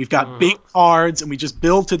 we've got big cards and we just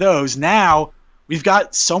build to those. Now we've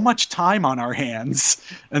got so much time on our hands.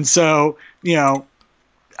 And so,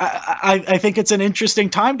 I think it's an interesting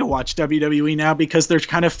time to watch WWE now because they're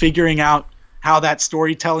kind of figuring out how that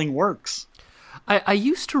storytelling works. I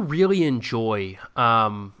used to really enjoy,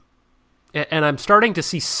 and I'm starting to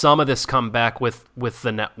see some of this come back with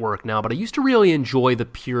the network now, but I used to really enjoy the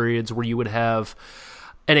periods where you would have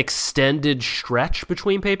an extended stretch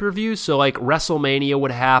between pay-per-views. So WrestleMania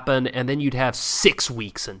would happen, and then you'd have 6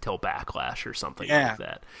 weeks until Backlash or something like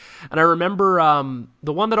that. And I remember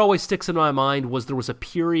the one that always sticks in my mind was there was a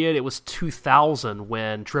period, it was 2000,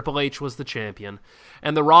 when Triple H was the champion,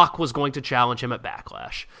 and The Rock was going to challenge him at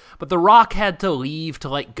Backlash. But The Rock had to leave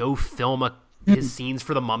to go film his scenes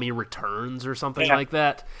for The Mummy Returns or something like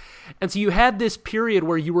that. And so you had this period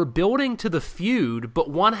where you were building to the feud, but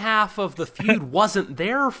one half of the feud wasn't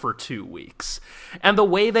there for 2 weeks. And the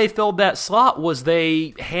way they filled that slot was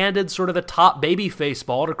they handed sort of the top babyface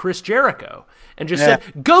ball to Chris Jericho and just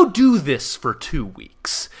said, go do this for 2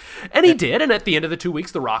 weeks. And he did, and at the end of the 2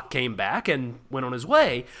 weeks, The Rock came back and went on his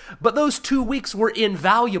way. But those 2 weeks were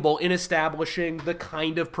invaluable in establishing the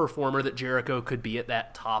kind of performer that Jericho could be at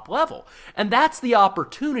that top level. And that's the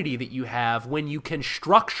opportunity that you have when you can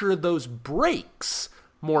structure those breaks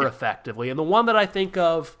more effectively. And the one that I think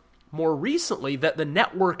of more recently that the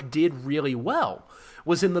network did really well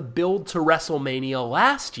was in the build to WrestleMania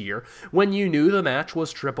last year, when you knew the match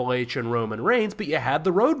was Triple H and Roman Reigns, but you had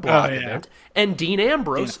the Roadblock event, and Dean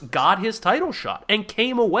Ambrose got his title shot and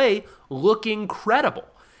came away looking credible.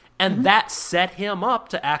 And that set him up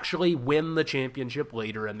to actually win the championship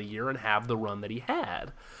later in the year and have the run that he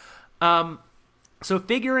had. So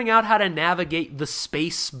figuring out how to navigate the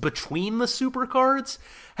space between the supercards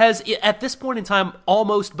has, at this point in time,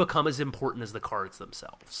 almost become as important as the cards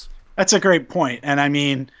themselves. That's a great point. And I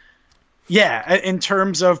mean, yeah, in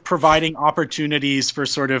terms of providing opportunities for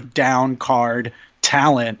sort of down card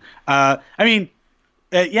talent, to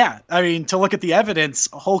look at the evidence,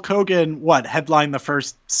 Hulk Hogan, headlined the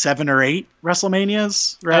first 7 or 8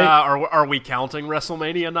 WrestleManias, right? Are we counting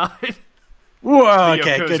WrestleMania 9? Whoa,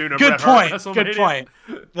 okay, good point.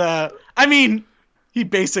 He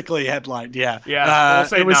basically headlined, yeah. Yeah, we'll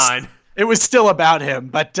say 9. It was still about him,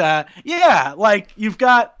 but you've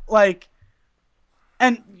got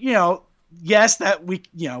yes, that we,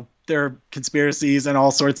 there are conspiracies and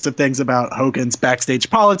all sorts of things about Hogan's backstage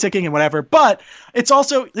politicking and whatever, but it's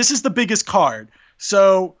also, this is the biggest card.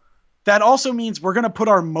 So that also means we're going to put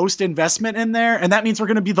our most investment in there, and that means we're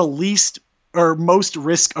going to be the least or most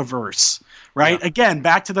risk averse, right? Yeah. Again,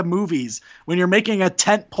 back to the movies. When you're making a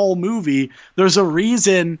tentpole movie, there's a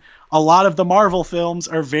reason a lot of the Marvel films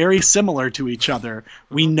are very similar to each other.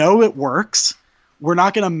 We know it works. We're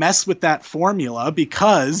not going to mess with that formula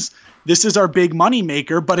because this is our big money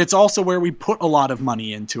maker, but it's also where we put a lot of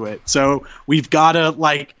money into it. So we've got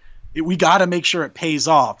to make sure it pays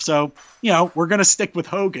off. So, we're going to stick with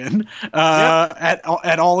Hogan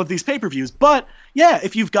at all of these pay-per-views. But yeah,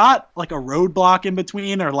 if you've got like a Roadblock in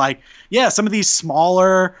between, or some of these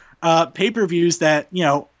smaller pay-per-views that,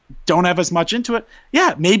 don't have as much into it,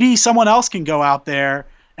 maybe someone else can go out there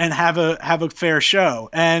and have a fair show.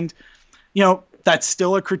 And, that's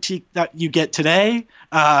still a critique that you get today.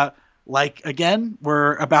 Again,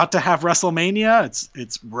 we're about to have WrestleMania.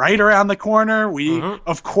 It's right around the corner. We,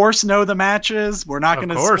 of course, know the matches. We're not going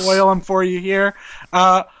to spoil them for you here.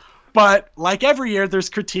 But like every year, there's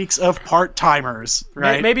critiques of part-timers,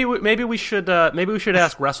 right? Maybe we should ask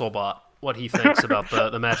WrestleBot what he thinks about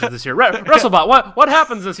the matches this year. WrestleBot, what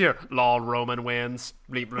happens this year? Lol, Roman wins.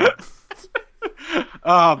 Bleep, bleep.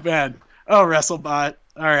 Oh man. Oh, WrestleBot.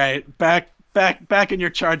 All right, back in your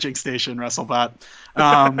charging station, WrestleBot.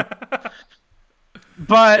 But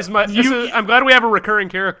I'm glad we have a recurring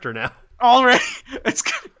character now. All right,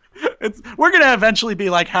 we're gonna eventually be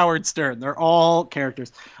like Howard Stern. They're all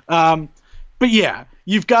characters. But yeah,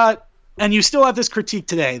 you still have this critique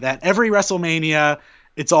today that every WrestleMania,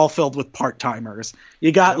 it's all filled with part-timers.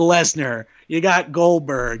 You got Lesnar, you got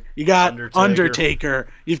Goldberg, you got Undertaker.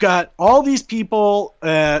 You've got all these people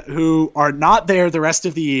who are not there the rest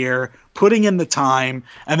of the year, putting in the time,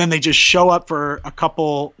 and then they just show up for a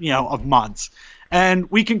couple, of months.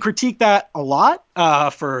 And we can critique that a lot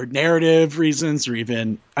for narrative reasons or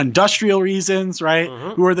even industrial reasons, right?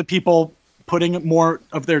 Who are the people putting more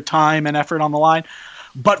of their time and effort on the line?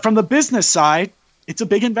 But from the business side, it's a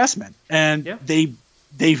big investment, and they've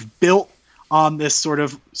built on this sort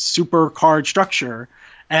of super card structure,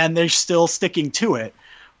 and they're still sticking to it.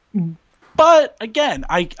 But again,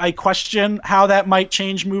 I question how that might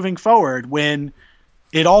change moving forward when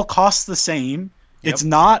it all costs the same. Yep. It's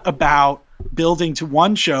not about building to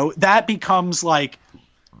one show. That becomes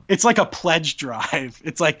it's like a pledge drive.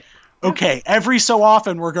 It's like, okay, every so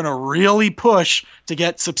often we're going to really push to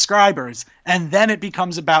get subscribers, and then it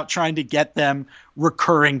becomes about trying to get them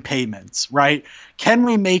recurring payments, right? Can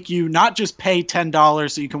we make you not just pay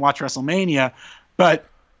 $10 so you can watch WrestleMania, but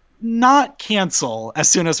not cancel as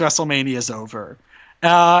soon as WrestleMania is over?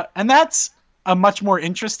 And that's a much more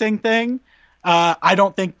interesting thing. I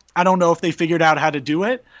don't know if they figured out how to do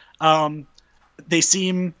it. They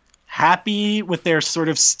seem happy with their sort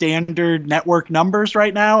of standard network numbers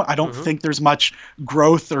right now. I don't think there's much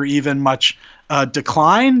growth or even much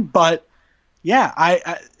decline, but yeah,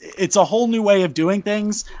 it's a whole new way of doing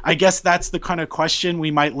things. I guess that's the kind of question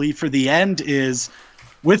we might leave for the end is,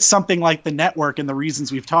 with something like the network and the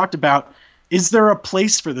reasons we've talked about, is there a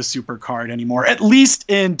place for the supercard anymore? At least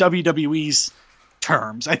in WWE's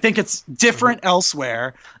terms. I think it's different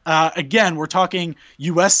elsewhere. Again, we're talking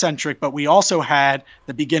US centric, but we also had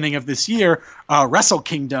the beginning of this year, Wrestle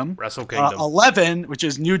Kingdom 11, which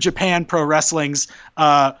is New Japan Pro Wrestling's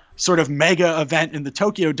sort of mega event in the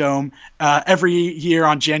Tokyo Dome every year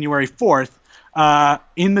on January 4th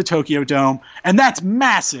in the Tokyo Dome. And that's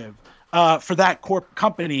massive for that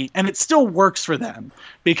company. And it still works for them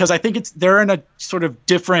because I think they're in a sort of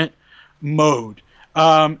different mode.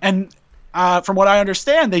 And from what I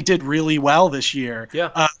understand, they did really well this year.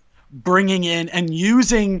 Yeah. Bringing in and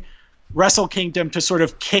using Wrestle Kingdom to sort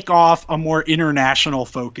of kick off a more international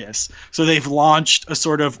focus. So they've launched a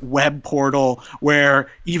sort of web portal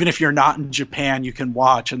where even if you're not in Japan, you can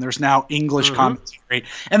watch, and there's now English commentary.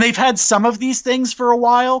 And they've had some of these things for a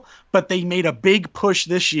while, but they made a big push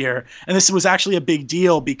this year. And this was actually a big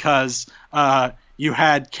deal because you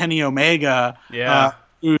had Kenny Omega,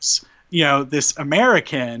 who's, this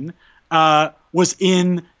American, was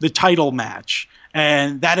in the title match.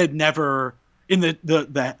 And that had never... in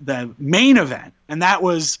the main event, and that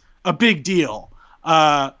was a big deal.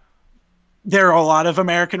 There are a lot of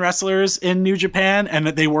American wrestlers in New Japan, and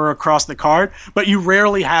that they were across the card, but you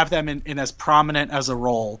rarely have them in as prominent as a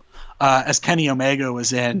role as Kenny Omega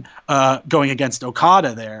was in, going against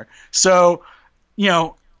Okada there. So,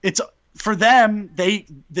 it's for them. The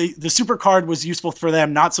Supercard was useful for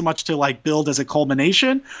them, not so much to like build as a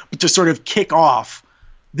culmination, but to sort of kick off.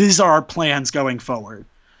 These are our plans going forward.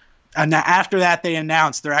 And after that, they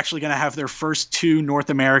announced they're actually going to have their first 2 North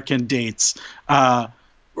American dates,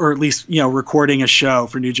 or at least, recording a show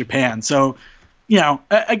for New Japan. So,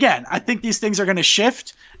 again, I think these things are going to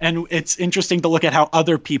shift, and it's interesting to look at how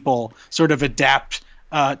other people sort of adapt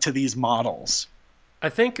to these models. I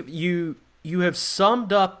think you have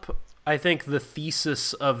summed up, I think, the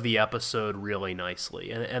thesis of the episode really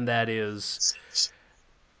nicely, and that is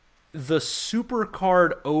the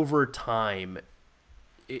Supercard over time.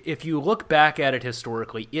 If you look back at it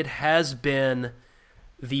historically, it has been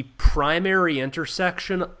the primary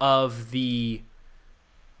intersection of the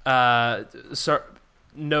no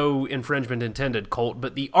infringement intended, Colt,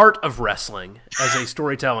 but the art of wrestling as a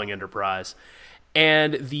storytelling enterprise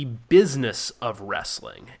and the business of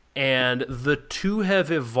wrestling. And the two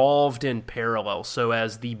have evolved in parallel. So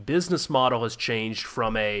as the business model has changed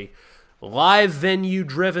from a live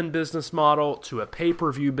venue-driven business model to a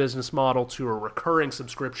pay-per-view business model to a recurring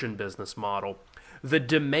subscription business model, the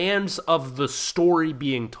demands of the story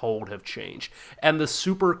being told have changed. And the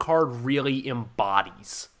Supercard really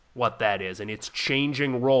embodies what that is. And its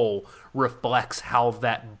changing role reflects how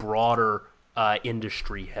that broader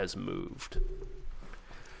industry has moved.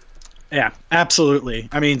 Yeah, absolutely.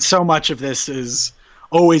 I mean, so much of this is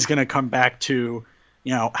always going to come back to,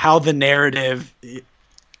 how the narrative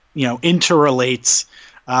interrelates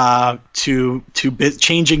to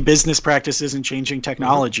changing business practices and changing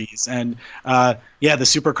technologies. And the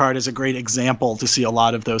Supercard is a great example to see a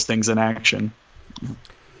lot of those things in action.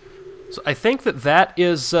 So I think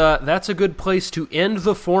that's a good place to end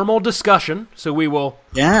the formal discussion. So we will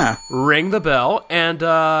ring the bell, and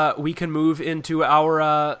we can move into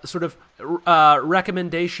our sort of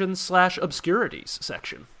recommendations/obscurities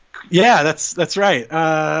section. Yeah, that's right.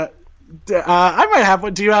 I might have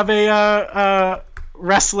one. Do you have a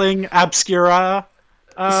wrestling obscura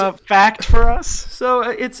fact for us? So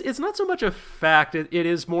it's not so much a fact. It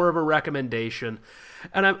is more of a recommendation,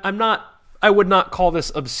 and I would not call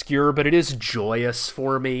this obscure, but it is joyous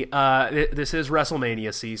for me. This is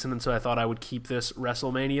WrestleMania season, and so I thought I would keep this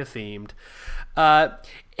WrestleMania themed.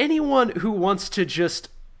 Anyone who wants to just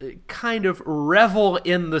kind of revel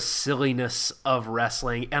in the silliness of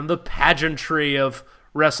wrestling and the pageantry of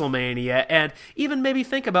WrestleMania, and even maybe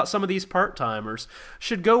think about some of these part-timers,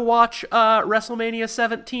 should go watch WrestleMania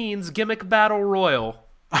 17's Gimmick Battle Royal.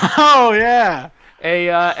 Oh, yeah.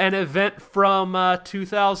 An event from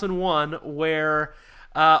 2001 where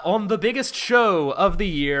on the biggest show of the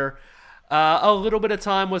year, a little bit of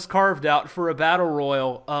time was carved out for a battle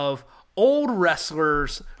royal of old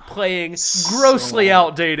wrestlers playing grossly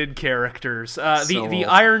outdated characters. The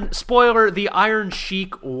Iron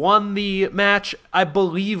Sheik won the match, I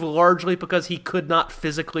believe, largely because he could not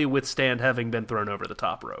physically withstand having been thrown over the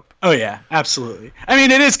top rope. Oh yeah, absolutely. I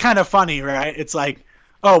mean, it is kind of funny, right? It's like,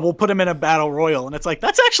 oh, we'll put him in a battle royal, and it's like,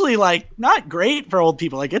 that's actually like not great for old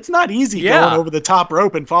people. Like, it's not easy going over the top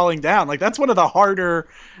rope and falling down. Like, that's one of the harder,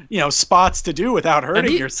 spots to do without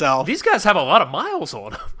hurting yourself. These guys have a lot of miles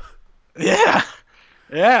on them. Yeah.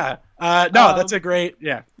 That's a great,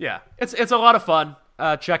 Yeah, it's a lot of fun.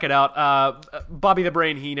 Check it out. Bobby the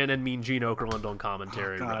Brain Heenan and Mean Gene Okerlund on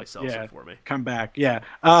commentary really sells it for me. Come back,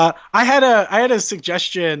 I had a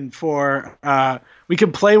suggestion for we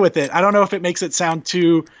can play with it. I don't know if it makes it sound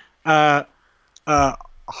too hard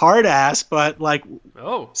ass, but like,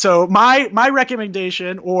 so my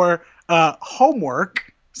recommendation or homework.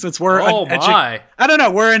 Since we're I don't know,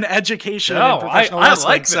 we're in education and professional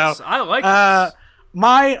wrestling. I like this.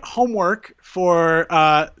 my homework for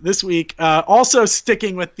this week, also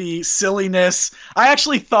sticking with the silliness. I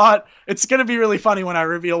actually thought it's going to be really funny when I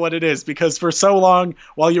reveal what it is, because for so long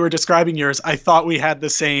while you were describing yours, I thought we had the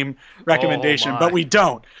same recommendation, but we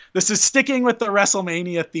don't. This is sticking with the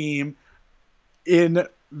WrestleMania theme in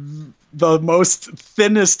the most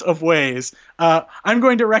thinnest of ways. I'm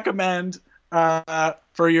going to recommend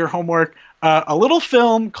for your homework a little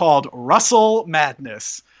film called Russell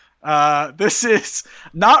Madness. This is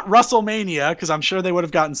not WrestleMania, because I'm sure they would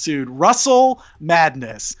have gotten sued. Russell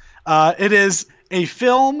Madness. It is a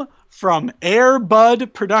film from Air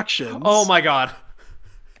Bud Productions. Oh my God.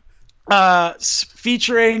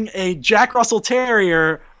 Featuring a Jack Russell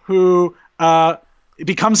Terrier who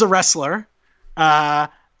becomes a wrestler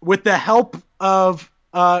with the help of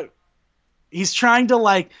he's trying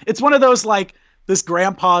to it's one of those this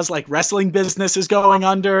grandpa's wrestling business is going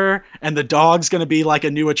under and the dog's going to be a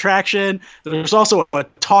new attraction. There's also a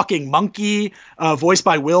talking monkey voiced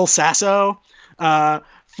by Will Sasso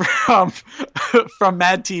from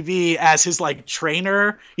Mad TV as his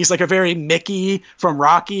trainer. He's a very Mickey from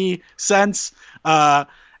Rocky sense.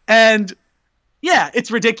 And yeah, it's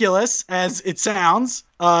ridiculous as it sounds.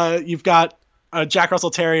 You've got a Jack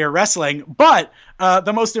Russell Terrier wrestling, but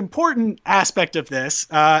the most important aspect of this,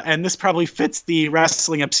 and this probably fits the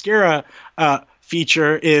Wrestling Obscura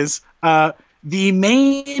feature, is the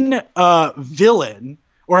main villain,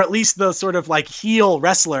 or at least the sort of heel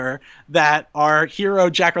wrestler that our hero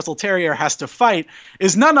Jack Russell Terrier has to fight,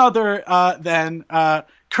 is none other than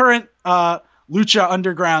current Lucha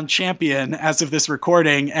Underground champion as of this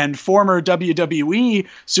recording and former WWE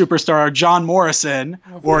superstar John Morrison,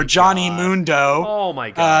 or Johnny Mundo. Oh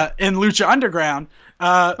my God. In Lucha Underground.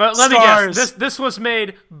 But let me guess, this was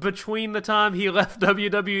made between the time he left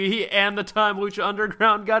WWE and the time Lucha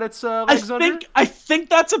Underground got its legs under? I think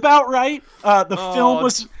that's about right. The film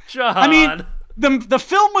was... John. I mean, the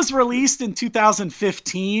film was released in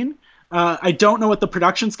 2015. I don't know what the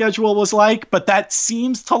production schedule was like, but that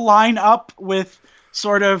seems to line up with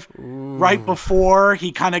sort of right before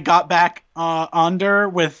he kind of got back under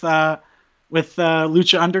with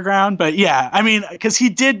Lucha Underground. But yeah, I mean, because he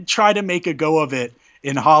did try to make a go of it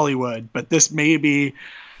in Hollywood, but this maybe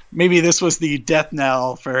this was the death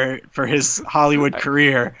knell for his Hollywood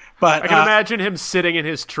career. But I can imagine him sitting in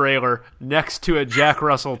his trailer next to a Jack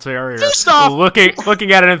Russell Terrier, Stop.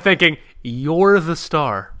 looking at it and thinking, "You're the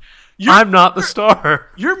star. I'm not the star."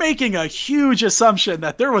 You're making a huge assumption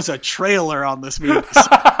that there was a trailer on this movie.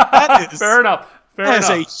 That is Fair enough. That is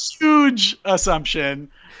a huge assumption.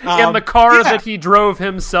 In the car that he drove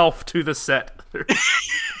himself to the set.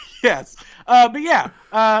 Yes. But yeah,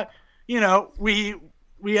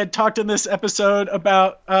 we had talked in this episode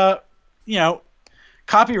about,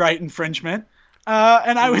 copyright infringement.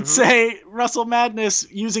 And I would say Russell Madness,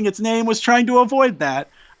 using its name, was trying to avoid that.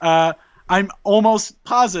 I'm almost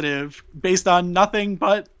positive, based on nothing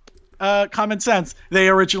but common sense, they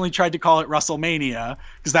originally tried to call it WrestleMania,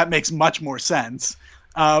 because that makes much more sense.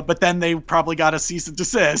 But then they probably got a cease and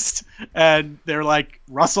desist, and they're like,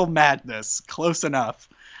 Russell Madness, close enough.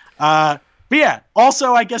 But yeah,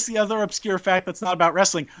 also, I guess the other obscure fact that's not about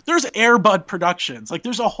wrestling, there's Air Bud Productions.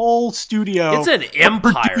 There's a whole studio. It's an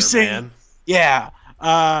empire, man. Yeah.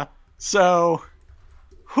 So,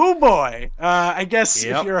 hoo boy. I guess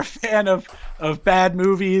if you're a fan of bad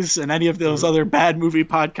movies and any of those other bad movie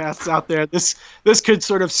podcasts out there, this could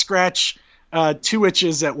sort of scratch two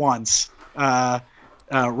itches at once.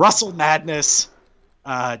 Russell Madness.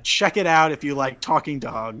 Check it out if you like talking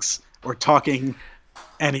dogs or talking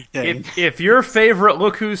anything. If your favorite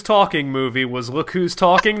Look Who's Talking movie was Look Who's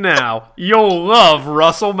Talking Now, you'll love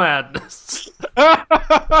Russell Madness.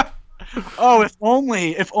 Oh, if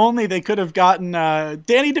only they could have gotten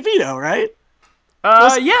Danny DeVito, right?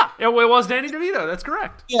 Yeah, it was Danny DeVito. That's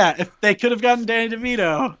correct. Yeah, if they could have gotten Danny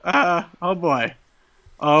DeVito. Oh boy.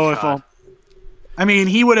 Oh, if only. I mean,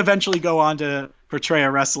 he would eventually go on to portray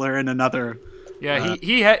a wrestler in another. Yeah,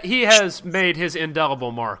 he has made his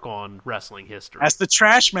indelible mark on wrestling history. As the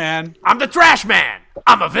Trash Man. I'm the Trash Man.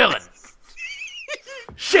 I'm a villain.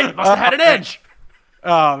 Shit, must have had an edge.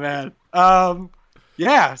 Oh man.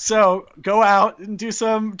 Yeah, so go out and do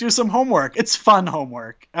some homework. It's fun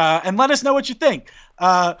homework. And let us know what you think.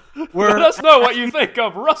 Let us know what you think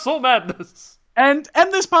of Russell Madness. And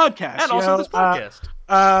this podcast. And also this podcast.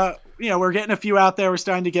 We're getting a few out there. We're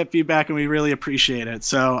starting to get feedback, and we really appreciate it.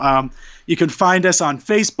 So you can find us on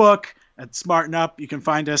Facebook at Smarten Up. You can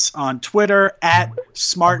find us on Twitter at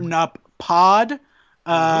Smarten Up Pod.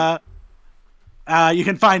 You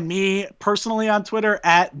can find me personally on Twitter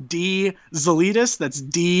at D Zolides. That's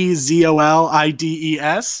DZOLIDES.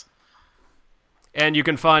 And you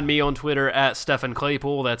can find me on Twitter at Stefan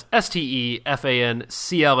Claypool. That's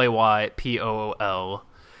StefanClaypool.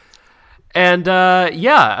 And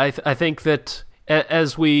I think that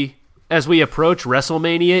as we approach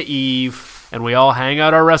WrestleMania Eve and we all hang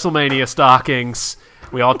out our WrestleMania stockings,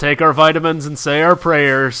 we all take our vitamins and say our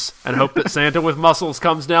prayers and hope that Santa with muscles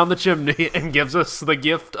comes down the chimney and gives us the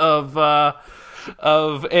gift of a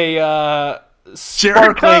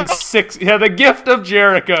sparkling the gift of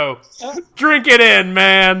Jericho. Drink it in,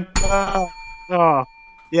 man. Talk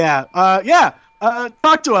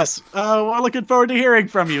to us. We're looking forward to hearing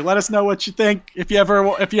from you. Let us know what you think. If you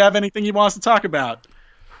have anything you want us to talk about.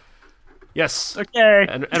 Yes. Okay.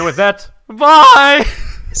 And with that, bye.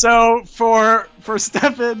 So for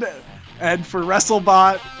Stefan and for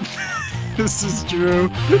WrestleBot, this is Drew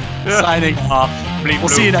signing off. We'll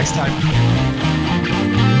see you next time.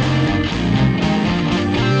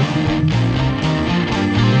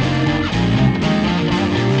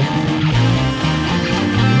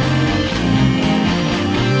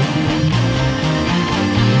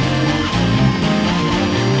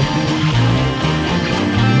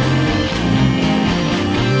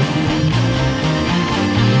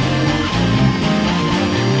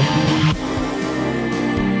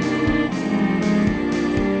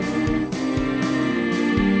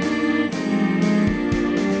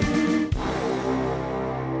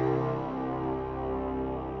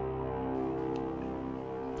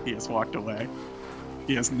 He has walked away.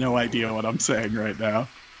 He has no idea what I'm saying right now. I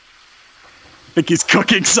think he's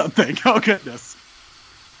cooking something. Oh, goodness.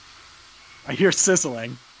 I hear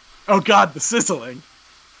sizzling. Oh, God, the sizzling.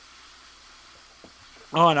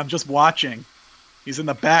 Oh, and I'm just watching. He's in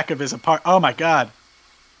the back of his apartment. Oh, my God.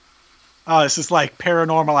 Oh, this is like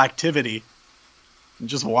Paranormal Activity. I'm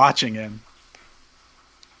just watching him.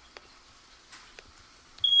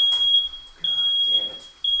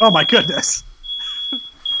 Oh, my goodness.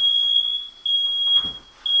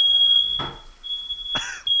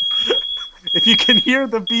 If you can hear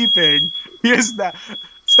the beeping,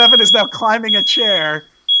 Stefan is now climbing a chair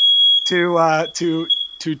to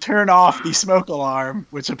turn off the smoke alarm,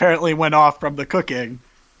 which apparently went off from the cooking.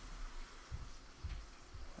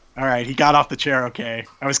 All right, he got off the chair. Okay,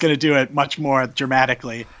 I was going to do it much more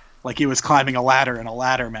dramatically, like he was climbing a ladder in a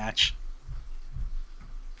ladder match.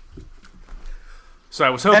 So I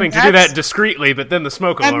was hoping to do that discreetly, but then the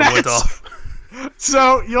smoke alarm went off.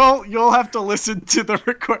 So you'll have to listen to the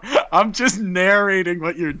record. I'm just narrating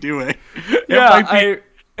what you're doing.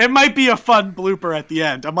 It might be a fun blooper at the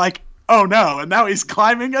end. I'm like, oh no, and now he's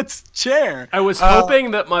climbing a chair. I was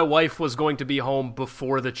hoping that my wife was going to be home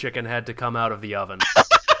before the chicken had to come out of the oven.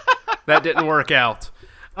 That didn't work out.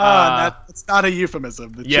 That's not a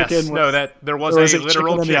euphemism. The chicken was, there was a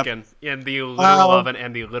literal chicken in the literal oven,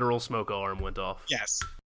 and the literal smoke alarm went off. Yes.